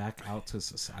coming back out to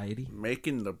society.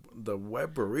 Making the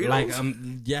wet burritos.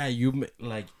 Like, you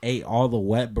like ate all the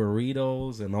wet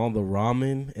burritos and all the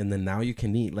ramen, and then now you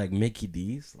can eat like Mickey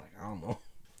D's. Like, I don't know.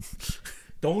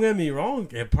 Don't get me wrong,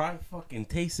 it probably fucking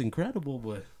tastes incredible,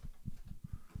 but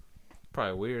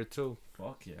Probably weird too.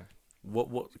 fuck yeah. What?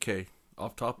 Okay,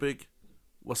 off topic.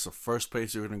 What's the first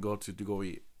place you're gonna go to go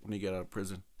eat when you get out of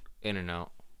prison? In and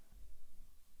out.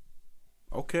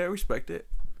 Okay, I respect it.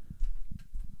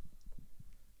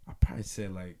 I'd probably say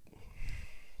like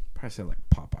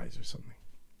Popeyes or something.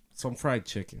 Some fried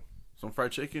chicken. Some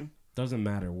fried chicken? Doesn't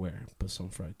matter where, but some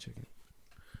fried chicken.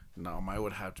 No, mine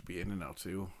would have to be In and Out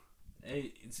too.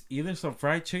 Hey, it's either some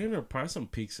fried chicken or probably some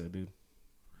pizza, dude.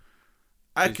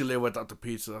 I could live without the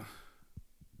pizza.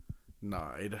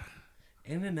 Nah,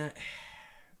 In and Out,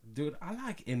 dude. I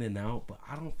like In and Out, but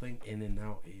I don't think In and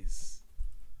Out is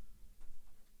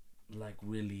like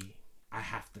really. I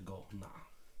have to go. Nah.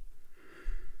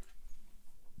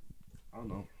 I don't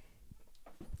know.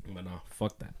 But no,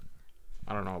 fuck that.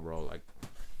 I don't know, bro. Like,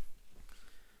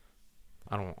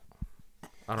 I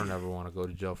don't ever want to go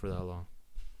to jail for that long.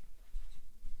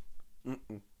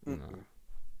 No.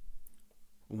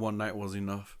 One night was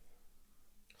enough.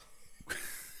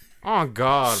 Oh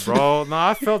God, bro. No,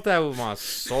 I felt that with my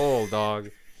soul, dog.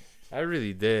 I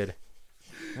really did.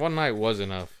 One night was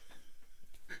enough.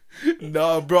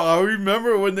 No, bro. I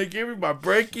remember when they gave me my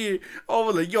brekkie. I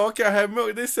was like, yo, I can't have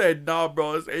milk. They said, nah,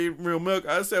 bro, it's ain't real milk.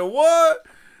 I said, what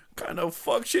kind of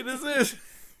fuck shit is this?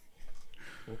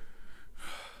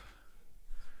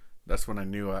 That's when I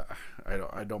knew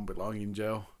I don't belong in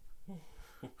jail.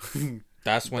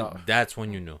 That's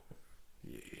when you knew.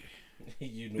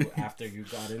 You knew after you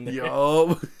got in there.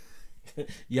 Yo.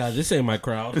 Yeah, this ain't my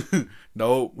crowd.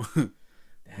 Nope. I'm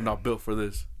not built for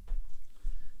this.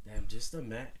 Damn, just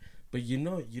imagine. But you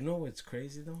know what's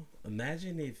crazy though?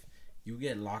 Imagine if you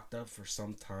get locked up for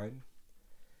some time,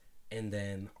 and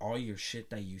then all your shit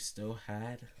that you still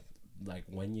had, like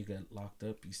when you get locked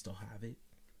up, you still have it.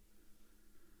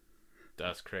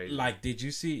 That's crazy. Like, did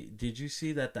you see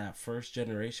that first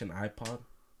generation iPod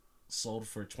sold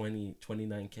for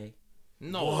 29K?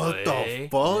 No What way. the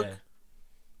fuck? Yeah,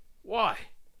 Why?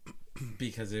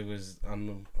 because it was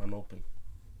unopened,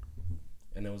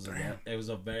 and it was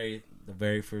the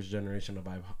very first generation of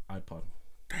iPod.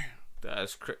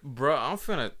 That's bro.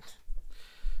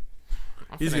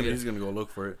 He's gonna go look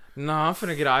for it. Nah, I'm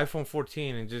finna get an iPhone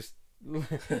 14 and just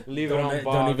leave it on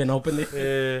box. Don't even open it.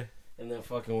 Yeah. And then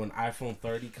fucking when iPhone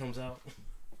 30 comes out,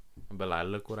 But like,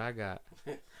 look what I got.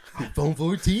 iPhone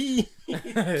 14.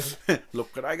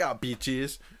 Look what I got,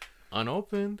 bitches.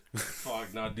 Unopened.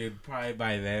 Fuck no, dude. Probably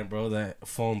by then, bro, that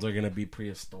phones are gonna be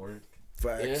prehistoric.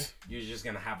 Facts. You're just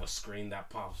gonna have a screen that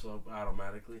pops up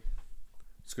automatically.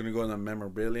 It's gonna go in the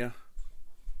memorabilia.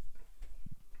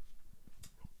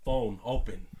 Phone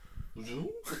open.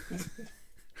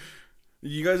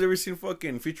 You guys ever seen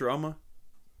fucking Futurama?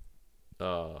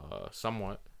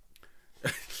 Somewhat.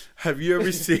 Have you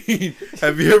ever seen?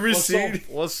 Have you ever seen?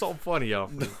 What's so funny,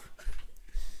 Alfred?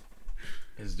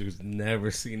 This dude's never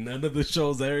seen none of the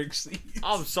shows Eric sees.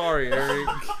 I'm sorry, Eric.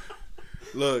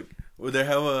 Look, well, they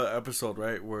have a episode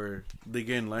right where they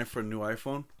get in line for a new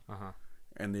iPhone,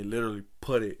 and they literally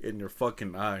put it in your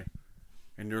fucking eye,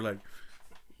 and you're like,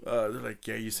 they're like,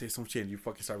 yeah, you say some shit, and you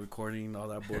fucking start recording all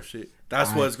that bullshit.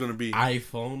 That's what it's gonna be.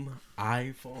 iPhone.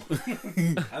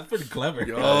 That's pretty clever.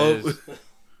 Yo.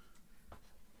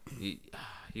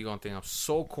 You gonna think I'm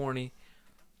so corny?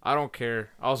 I don't care.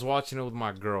 I was watching it with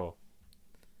my girl.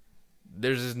 Have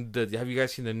you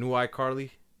guys seen the new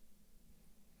iCarly?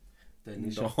 The new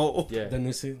No. Yeah. The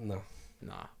new season? No.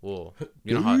 Nah. Well,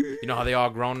 you know how they all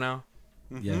grown now.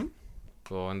 Yeah.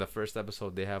 Well, in the first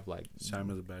episode, they have like Sam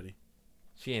is a baddie.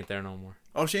 she ain't there no more.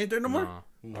 Oh, she ain't there no more.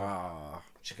 Nah. Ah.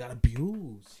 She got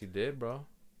abused. She did, bro.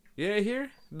 Yeah,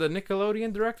 here the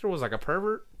Nickelodeon director was like a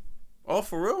pervert. Oh,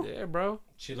 for real? Yeah, bro.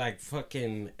 She like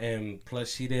fucking, and plus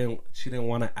she didn't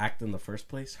want to act in the first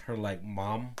place. Her like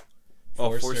mom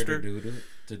forced her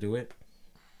to do it.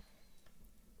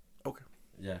 Okay.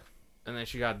 Yeah. And then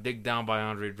she got digged down by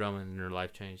Andre Drummond and her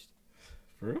life changed.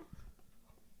 For real?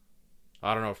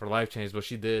 I don't know if her life changed, but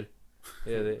she did.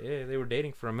 Yeah, they were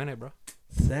dating for a minute, bro.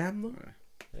 Sam?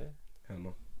 Yeah. I don't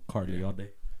know. Cardi all day.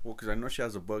 Well, because I know she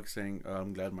has a book saying,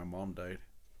 "I'm glad my mom died."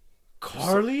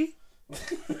 Carly?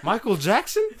 Michael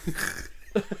Jackson?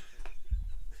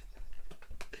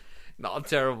 No, I'm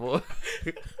terrible.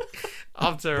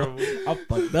 I'm terrible. I'm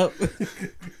fucked up.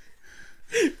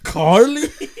 Carly?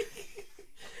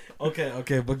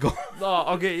 Okay, but go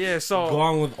Yeah, so go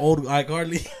on with old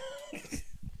iCarly.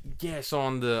 yeah, so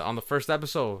on the first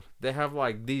episode, they have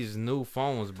like these new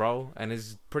phones, bro, and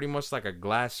it's pretty much like a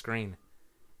glass screen.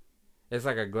 It's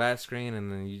like a glass screen,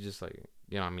 and then you just like,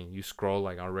 you know what I mean, you scroll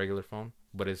like on a regular phone,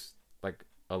 but it's like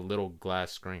a little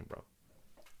glass screen, bro.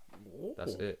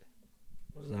 That's it.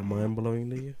 Was that mind blowing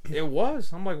to you? It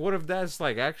was. I'm like, what if that's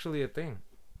like actually a thing?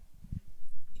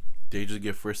 They just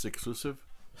get first exclusive.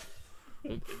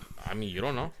 I mean, you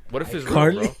don't know. What if it's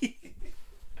Carly? real,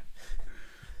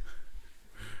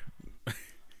 bro?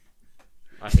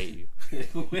 I hate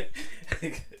you.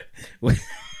 Wait.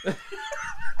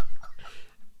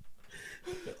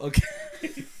 Okay.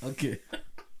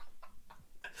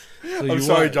 So I'm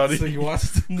sorry, Johnny. So you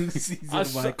watched the new season of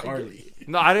iCarly.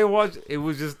 No, I didn't watch. It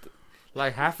was just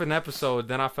like half an episode.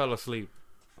 Then I fell asleep.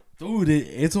 Dude,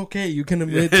 it's okay. You can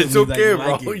admit to It's me okay, that you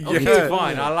bro. like it. Yeah. Okay,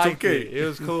 fine. I liked okay. it. It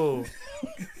was cool.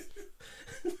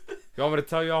 You want me to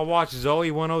tell y'all watch Zoe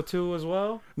 102 as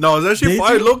well? No, is that shit Did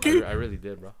fire, you? Loki? I really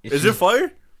did, bro. Is it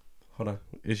fire? Hold on.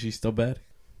 Is she still bad?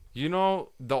 You know,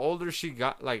 the older she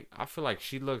got, like, I feel like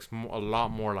she looks a lot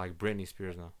more like Britney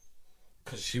Spears now.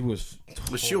 Cause she was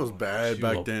bad she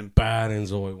back was then. Bad in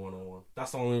Zoe 101.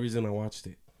 That's the only reason I watched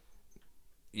it.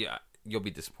 Yeah, you'll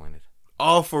be disappointed.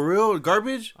 Oh, for real?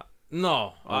 Garbage?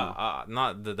 No,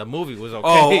 not the movie was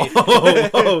okay.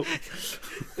 Oh.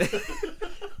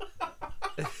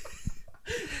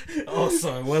 Oh,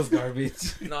 so it was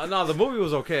garbage. No, the movie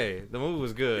was okay. The movie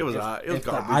was good. It was If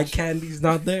the garbage. eye candy's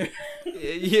not there.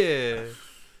 Yeah.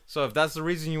 So if that's the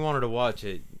reason you wanted to watch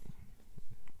it,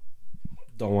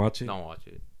 Don't watch it. don't watch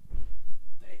it.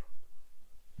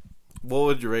 What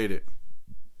would you rate it?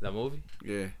 That movie?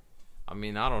 Yeah. I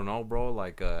mean, I don't know, bro.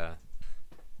 Like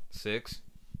 6.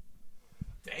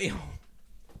 Damn.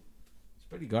 It's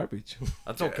pretty garbage.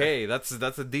 That's okay. That's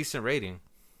a decent rating.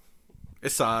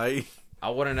 It's I. I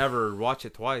wouldn't ever watch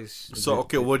it twice. So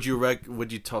okay, would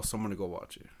you tell someone to go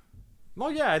watch it?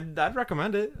 Well, yeah, I'd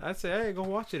recommend it. I'd say, hey, go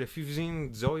watch it. If you've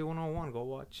seen Zoe 101, go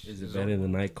watch. Is it Zoe. better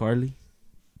than iCarly?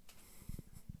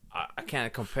 I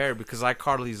can't compare because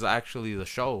iCarly's actually the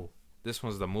show. This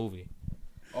one's the movie.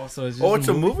 Oh, so it's Oh, it's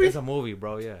a movie? It's a movie,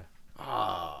 bro. Yeah.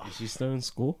 Ah. Is she still in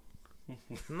school?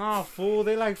 No, fool.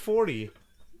 They like 40.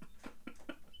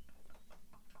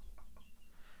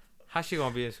 How's she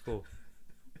gonna be in school?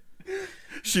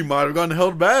 She might have gotten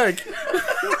held back.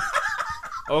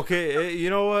 Okay, you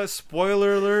know what?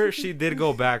 Spoiler alert. She did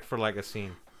go back for like a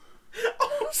scene.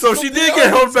 So she did get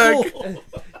held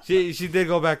back. She did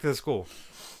go back to the school.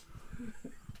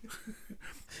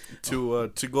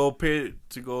 To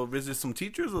go visit some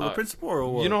teachers or the principal or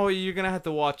what? You know what? You're gonna have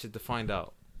to watch it to find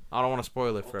out. I don't want to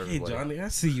spoil it for Hey, everybody. Johnny, I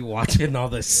see you watching all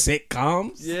the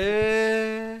sitcoms.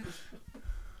 Yeah.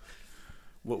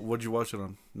 What'd you watch it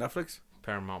on? Netflix?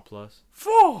 Paramount Plus.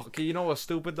 Fuck. Okay, you know what's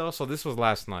stupid though? So this was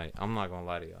last night. I'm not gonna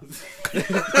lie to y'all.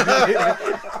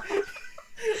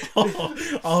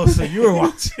 Oh, so you were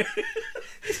watching?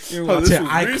 You were watching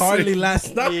iCarly recent.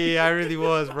 last night? Yeah, I really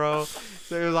was, bro.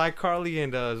 So it was iCarly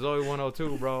and Zoe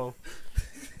 102, bro.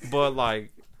 But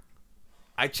like,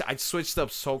 I switched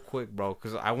up so quick, bro,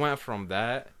 because I went from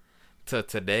that to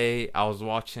today. I was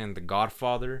watching The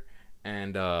Godfather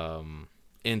and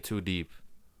In Too Deep.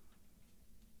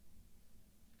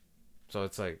 So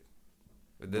it's like,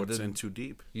 What's In Too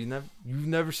Deep? you've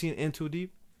never seen In Too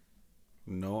Deep?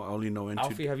 No, I only know In Too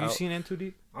Alfie, have you seen In Too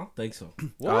Deep? I don't think so.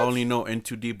 What? I only know In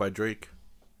Too Deep by Drake.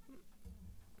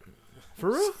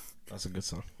 For real? That's a good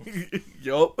song.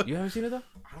 Yup. You haven't seen it though?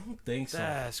 I don't think so.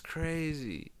 That's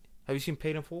crazy. Have you seen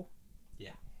Paid in Full? Yeah.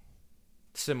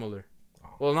 Similar. Oh.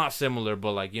 Well, not similar,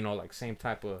 but like, you know, like same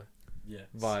type of Yeah.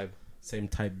 vibe. Same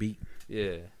type beat.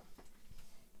 Yeah.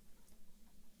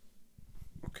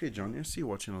 Okay, Johnny, I see you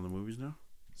watching all the movies now.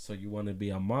 So you want to be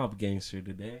a mob gangster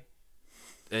today?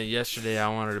 And yesterday I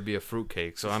wanted to be a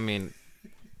fruitcake. So I mean,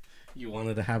 You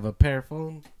wanted to have a pair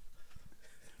phone?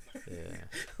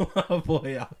 yeah. Oh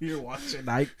boy, out here watching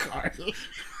iCarly.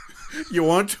 You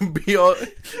want to be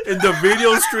in the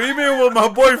video streaming with my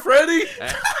boy Freddie?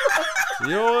 You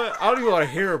know what? I don't even want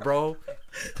to hear it, bro.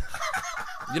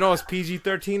 You know it's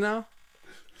PG-13 now?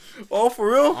 Oh,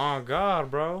 for real? Oh God,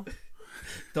 bro.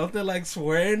 Don't they like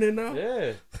swearing it now?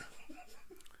 Yeah.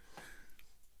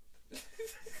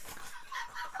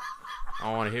 I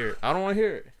don't want to hear it. I don't want to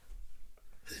hear it.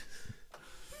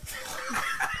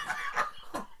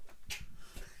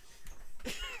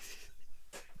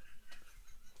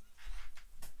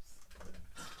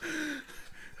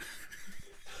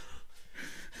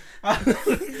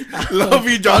 Love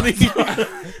you, Johnny.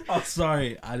 I'm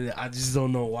sorry. I just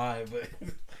don't know why, but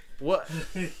What?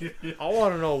 I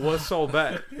want to know what's so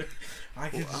bad. I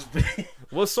can just be.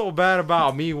 What's so bad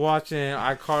about me watching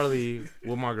iCarly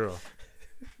with my girl?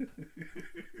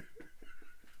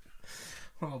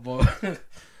 Oh boy,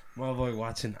 my boy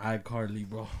watching iCarly,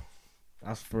 bro.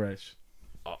 That's fresh.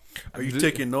 Are you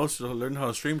taking notes to learn how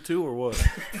to stream too, or what?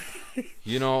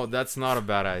 You know, that's not a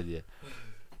bad idea.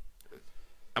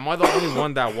 Am I the only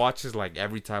one that watches like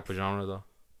every type of genre though?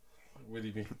 What do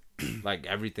you mean? Like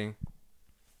everything?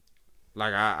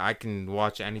 Like I can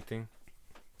watch anything.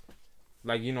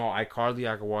 Like, you know, iCarly,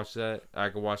 I can watch that. I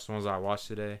can watch the ones I watched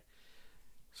today.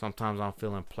 Sometimes I'm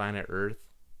feeling Planet Earth.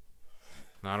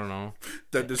 I don't know.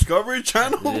 The Discovery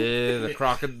Channel? Yeah, the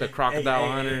crocodile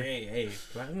hunter. Hey,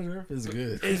 Planet Earth is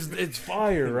good. It's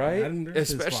fire, right? Planet Earth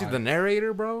is Especially fire. the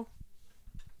narrator, bro.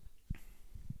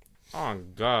 Oh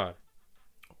God.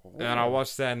 And I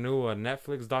watched that new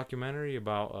Netflix documentary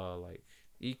about like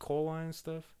E. coli and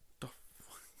stuff.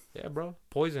 Yeah, bro.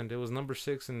 Poisoned. It was number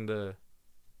 6 in the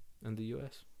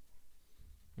U.S.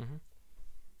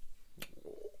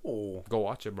 Oh. Go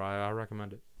watch it, bro. I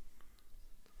recommend it.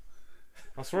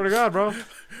 I swear to God, bro.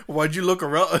 Why'd you look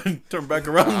around and turn back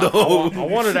around I though?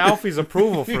 wanted Alfie's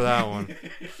approval for that one.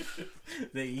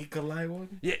 The E. coli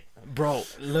one? Yeah, bro.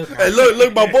 Look, Hey,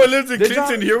 look, my boy lives in Did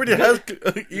Clinton. y'all- He already has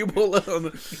Ebola on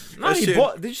the. Not that shit-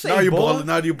 Ebola. Did you say not Ebola?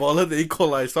 Not Ebola. The E.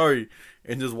 coli. Sorry,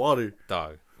 in his water.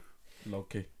 Dog.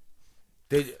 okay.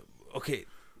 Okay.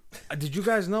 Did you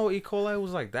guys know E. coli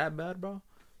was like that bad, bro?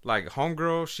 Like,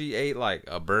 homegirl, she ate like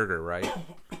a burger, right?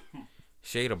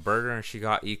 She ate a burger and she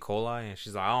got E. coli and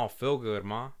she's like, I don't feel good,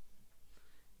 ma.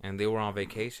 And they were on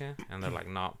vacation and they're like,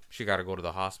 nah, she got to go to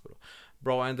the hospital.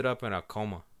 Bro ended up in a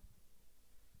coma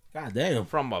God damn.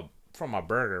 from a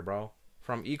burger, bro.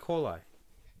 From E. coli.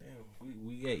 Damn.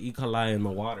 We get E. coli in the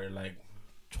water like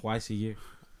twice a year.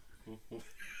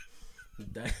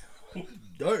 Damn.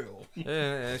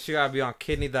 And she got to be on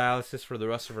kidney dialysis for the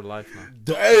rest of her life now.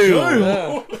 Damn.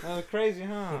 Yeah. That's crazy,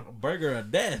 huh? Burger of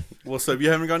death. What's up?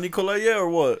 You haven't got E. coli yet, or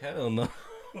what? Hell no.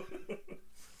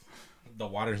 The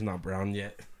water's not brown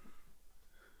yet.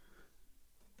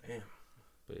 Damn.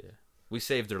 But yeah. We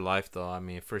saved her life, though. I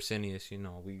mean, for Phineas, you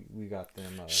know, we got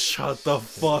them. Shut the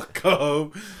fuck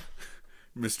up,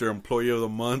 Mr. Employee of the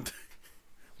Month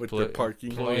with the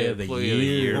parking. Employee of the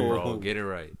year, bro. Get it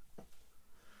right.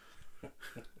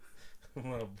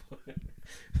 My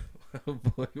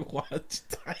boy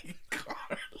watched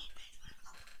iCarly.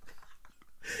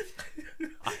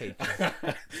 I hate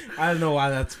you. I don't know why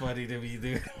that's funny to me,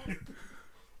 dude.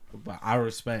 But I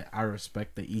respect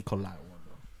the E. coli one.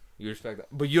 You respect that,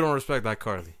 but you don't respect that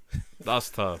Carly. That's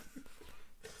tough.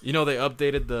 You know they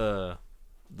updated the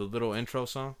little intro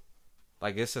song.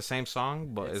 Like it's the same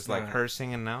song, but it's like not. her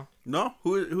singing now. No,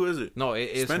 who is it? No,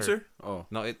 it is Spencer. her. Oh,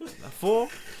 No, it full.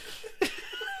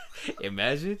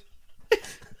 Imagine.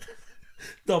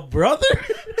 The brother?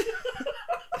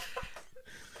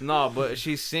 No, but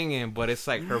she's singing, but it's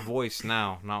like her voice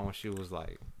now, not when she was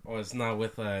like. Or it's not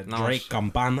with No, Drake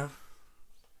Campana?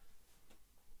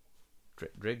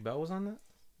 Drake Bell was on that?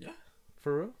 Yeah.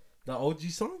 For real? The OG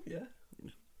song? Yeah.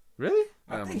 Really?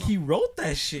 I think he wrote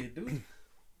that shit, dude.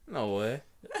 No way.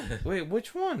 Yeah. Wait,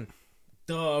 which one?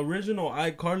 The original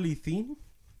iCarly theme?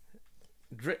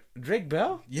 Drake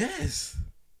Bell? Yes.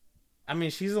 I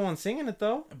mean, she's the one singing it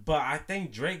though. But I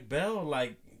think Drake Bell,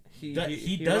 like, he wrote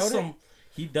does it?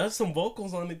 he does some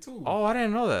vocals on it too. Oh, I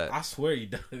didn't know that. I swear he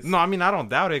does. No, I mean I don't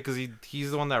doubt it because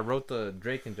he's the one that wrote the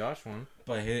Drake and Josh one.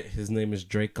 But his name is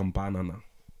Drake Campana now.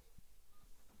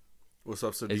 What's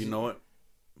up, sir? Do you know it?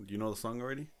 Do you know the song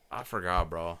already? I forgot,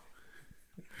 bro.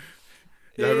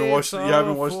 You haven't watched it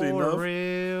For enough?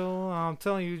 real, I'm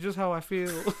telling you just how I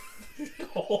feel.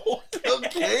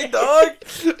 Okay, dog.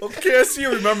 Okay, I see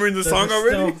you remembering the song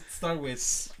already. Start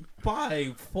with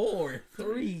 5, 4,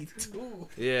 3, 2.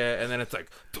 Yeah, and then it's like.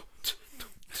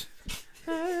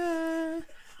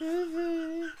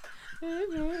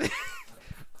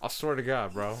 I swear to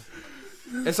God, bro.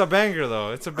 It's a banger,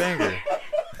 though. It's a banger.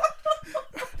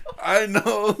 I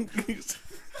know.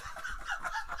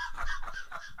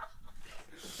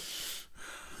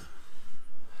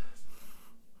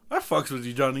 I fucks with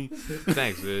you, Johnny.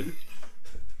 Thanks, dude.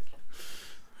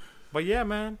 But yeah,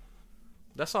 man.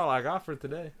 That's all I got for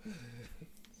today.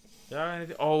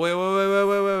 Oh,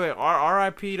 wait.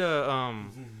 R.I.P. to,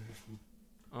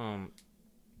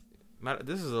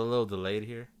 this is a little delayed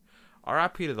here.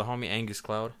 R.I.P. to the homie Angus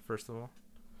Cloud, first of all.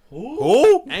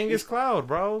 Who? Angus Cloud,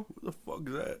 bro. Who the fuck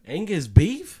is that? Angus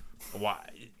Beef? Why?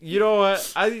 You know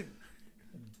what?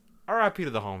 R.I.P. to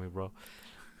the homie, bro.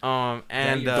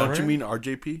 And Don't you mean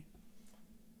RJP?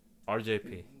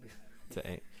 RJP.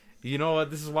 You know what?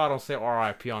 This is why I don't say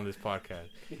R.I.P. on this podcast.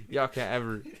 Y'all can't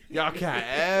ever.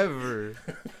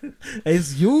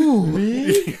 It's you.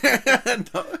 Me?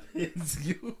 No. It's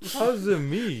you. How's it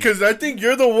me? Because I think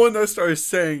you're the one that started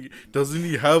saying, doesn't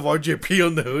he have RJP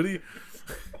on the hoodie?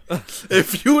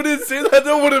 If you didn't say that,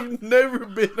 there would have never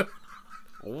been.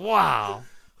 Wow.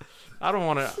 I don't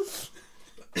want to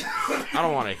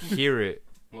hear it.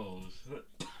 Oh, shit.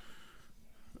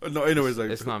 No, anyways,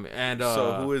 like, It's not me. And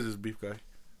so who is this beef guy?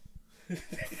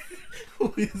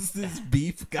 Who is this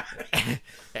beef guy?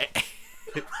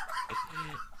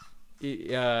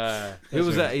 he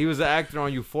was an actor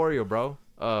on Euphoria, bro.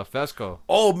 Fesco.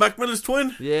 Oh, Mac Miller's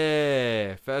twin?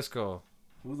 Yeah, Fesco.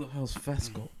 Who the hell's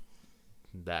Fesco?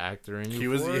 The actor in He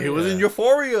Euphoria. was in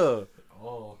Euphoria.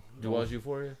 Oh, You watch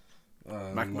Euphoria?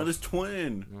 Mac Miller's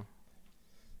twin. No.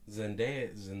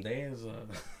 Zendaya's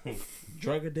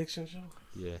drug addiction show.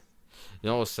 Yeah. You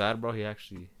know what's sad, bro? He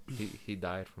actually he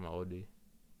died from an OD.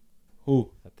 Who?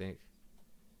 I think.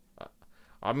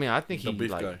 I mean, I think The he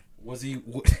beef like. guy. Was he?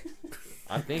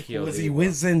 I think he Was OD'd, he bro. with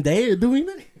Zendaya doing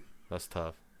that? That's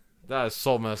tough. That is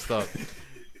so messed up.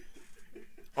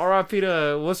 R.I.P.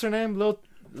 to what's her name? Lil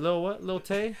what? Lil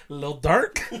Tay? Lil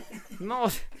Durk? No,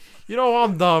 you know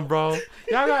I'm done, bro.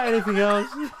 Y'all got anything else?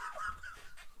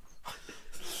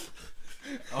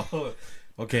 Oh,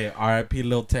 okay. R.I.P.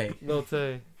 Lil Tay, Lil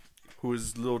Tay. Who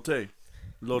is Lil Tay?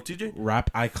 Lil TJ? rap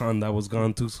icon that was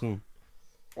gone too soon.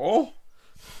 Oh.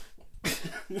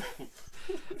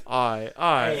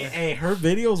 Alright. Hey, her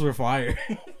videos were fire.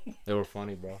 They were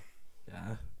funny, bro.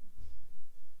 Yeah.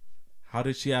 How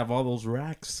did she have all those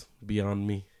racks beyond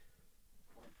me?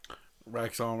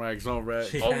 Racks on racks on racks.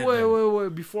 She Oh had wait.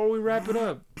 them. Before we wrap it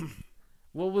up,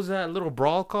 what was that little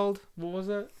brawl called? What was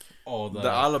that? Oh, The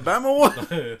Alabama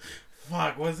one?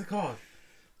 fuck, what's it called?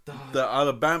 The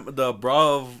Alabama, the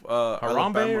bra of Harambe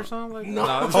Alabama. or something like that? No,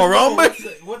 Nah,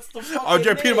 Harambe? What's the fucking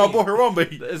RJP to my boy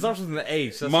Harambe. it starts with an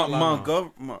H. That's all I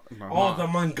know. Oh, the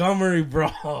Montgomery, bro.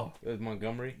 It was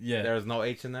Montgomery. Yeah. There was no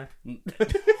H in there.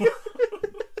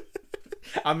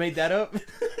 I made that up.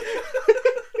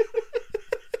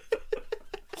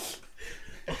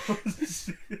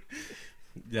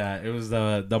 Yeah, it was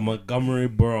the Montgomery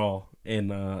Brawl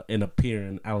in a pier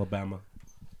in Alabama,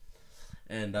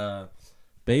 and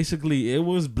basically it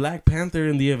was Black Panther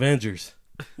and the Avengers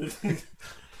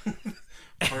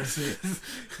versus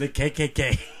the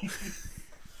KKK.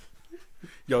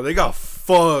 Yo, they got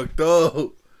fucked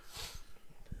up.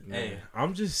 Hey,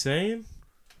 I'm just saying,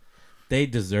 they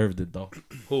deserved it though.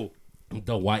 Who?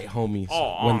 The white homies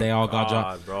Oh, when they all got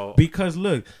jobs, bro. because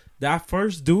look, that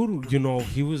first dude, you know,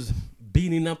 he was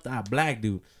beating up that black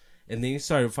dude, and then he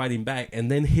started fighting back,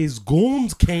 and then his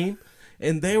goons came,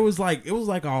 and it was like a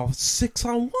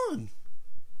 6-on-1.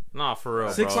 Nah, for real,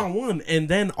 6-on-1. And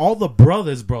then all the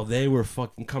brothers, bro, they were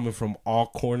fucking coming from all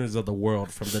corners of the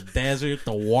world. From the desert,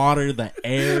 the water, the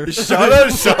air. Shout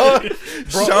out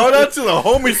to the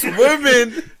homies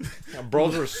swimming.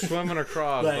 Bros were swimming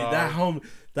across, Like, dog.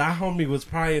 that homie was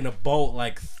probably in a boat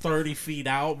like 30 feet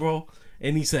out, bro.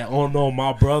 And he said, oh no,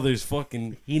 my brother's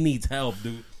fucking, he needs help,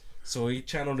 dude. So he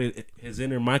channeled his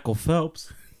inner Michael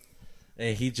Phelps.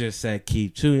 And he just said,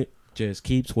 keep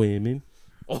swimming.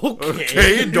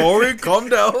 Okay, Dory, calm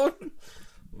down.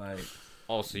 Like,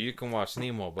 Oh, so you can watch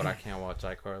Nemo, but I can't watch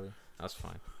iCarly. That's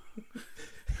fine.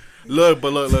 Look,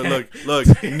 Nemo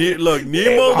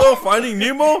though, Finding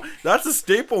Nemo, that's a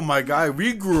staple, my guy.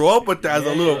 We grew up with that as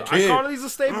a little kid. iCarly's a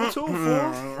staple too,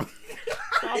 fool.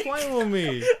 Stop playing with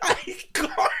me.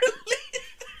 iCarly.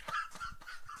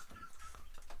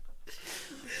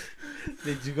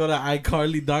 Did you go to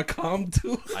iCarly.com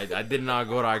too? I did not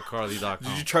go to iCarly.com.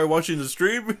 Did you try watching the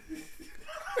stream?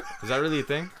 Is that really a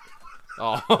thing?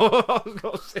 Oh, I was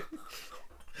gonna say.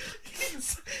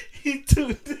 He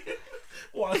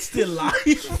watched it live.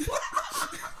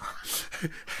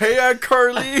 Hey,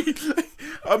 iCarly,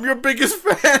 I'm your biggest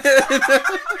fan.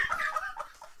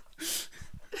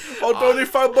 I'll donate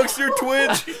 $5 to your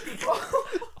Twitch.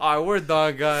 All right, we're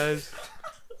done, guys.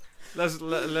 Let's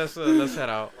head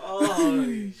out. Oh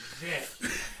shit!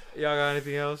 Y'all got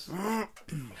anything else?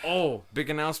 Oh, big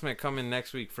announcement coming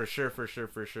next week for sure. For sure.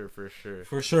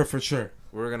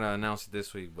 We're gonna announce it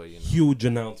this week, but you know, Huge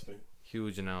announcement.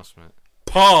 huge announcement.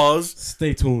 Pause.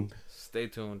 Stay tuned. Stay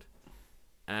tuned.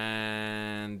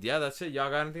 And yeah, that's it. Y'all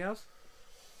got anything else?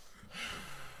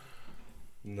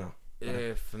 No.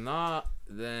 If not,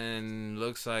 then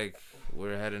looks like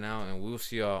we're heading out, and we'll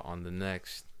see y'all on the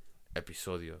next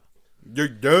episodio. You're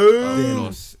Of done.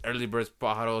 Los Early Birds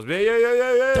Pájaros.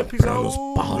 Yeah. Peace out.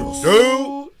 Pájaros.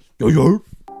 Yo. Yo.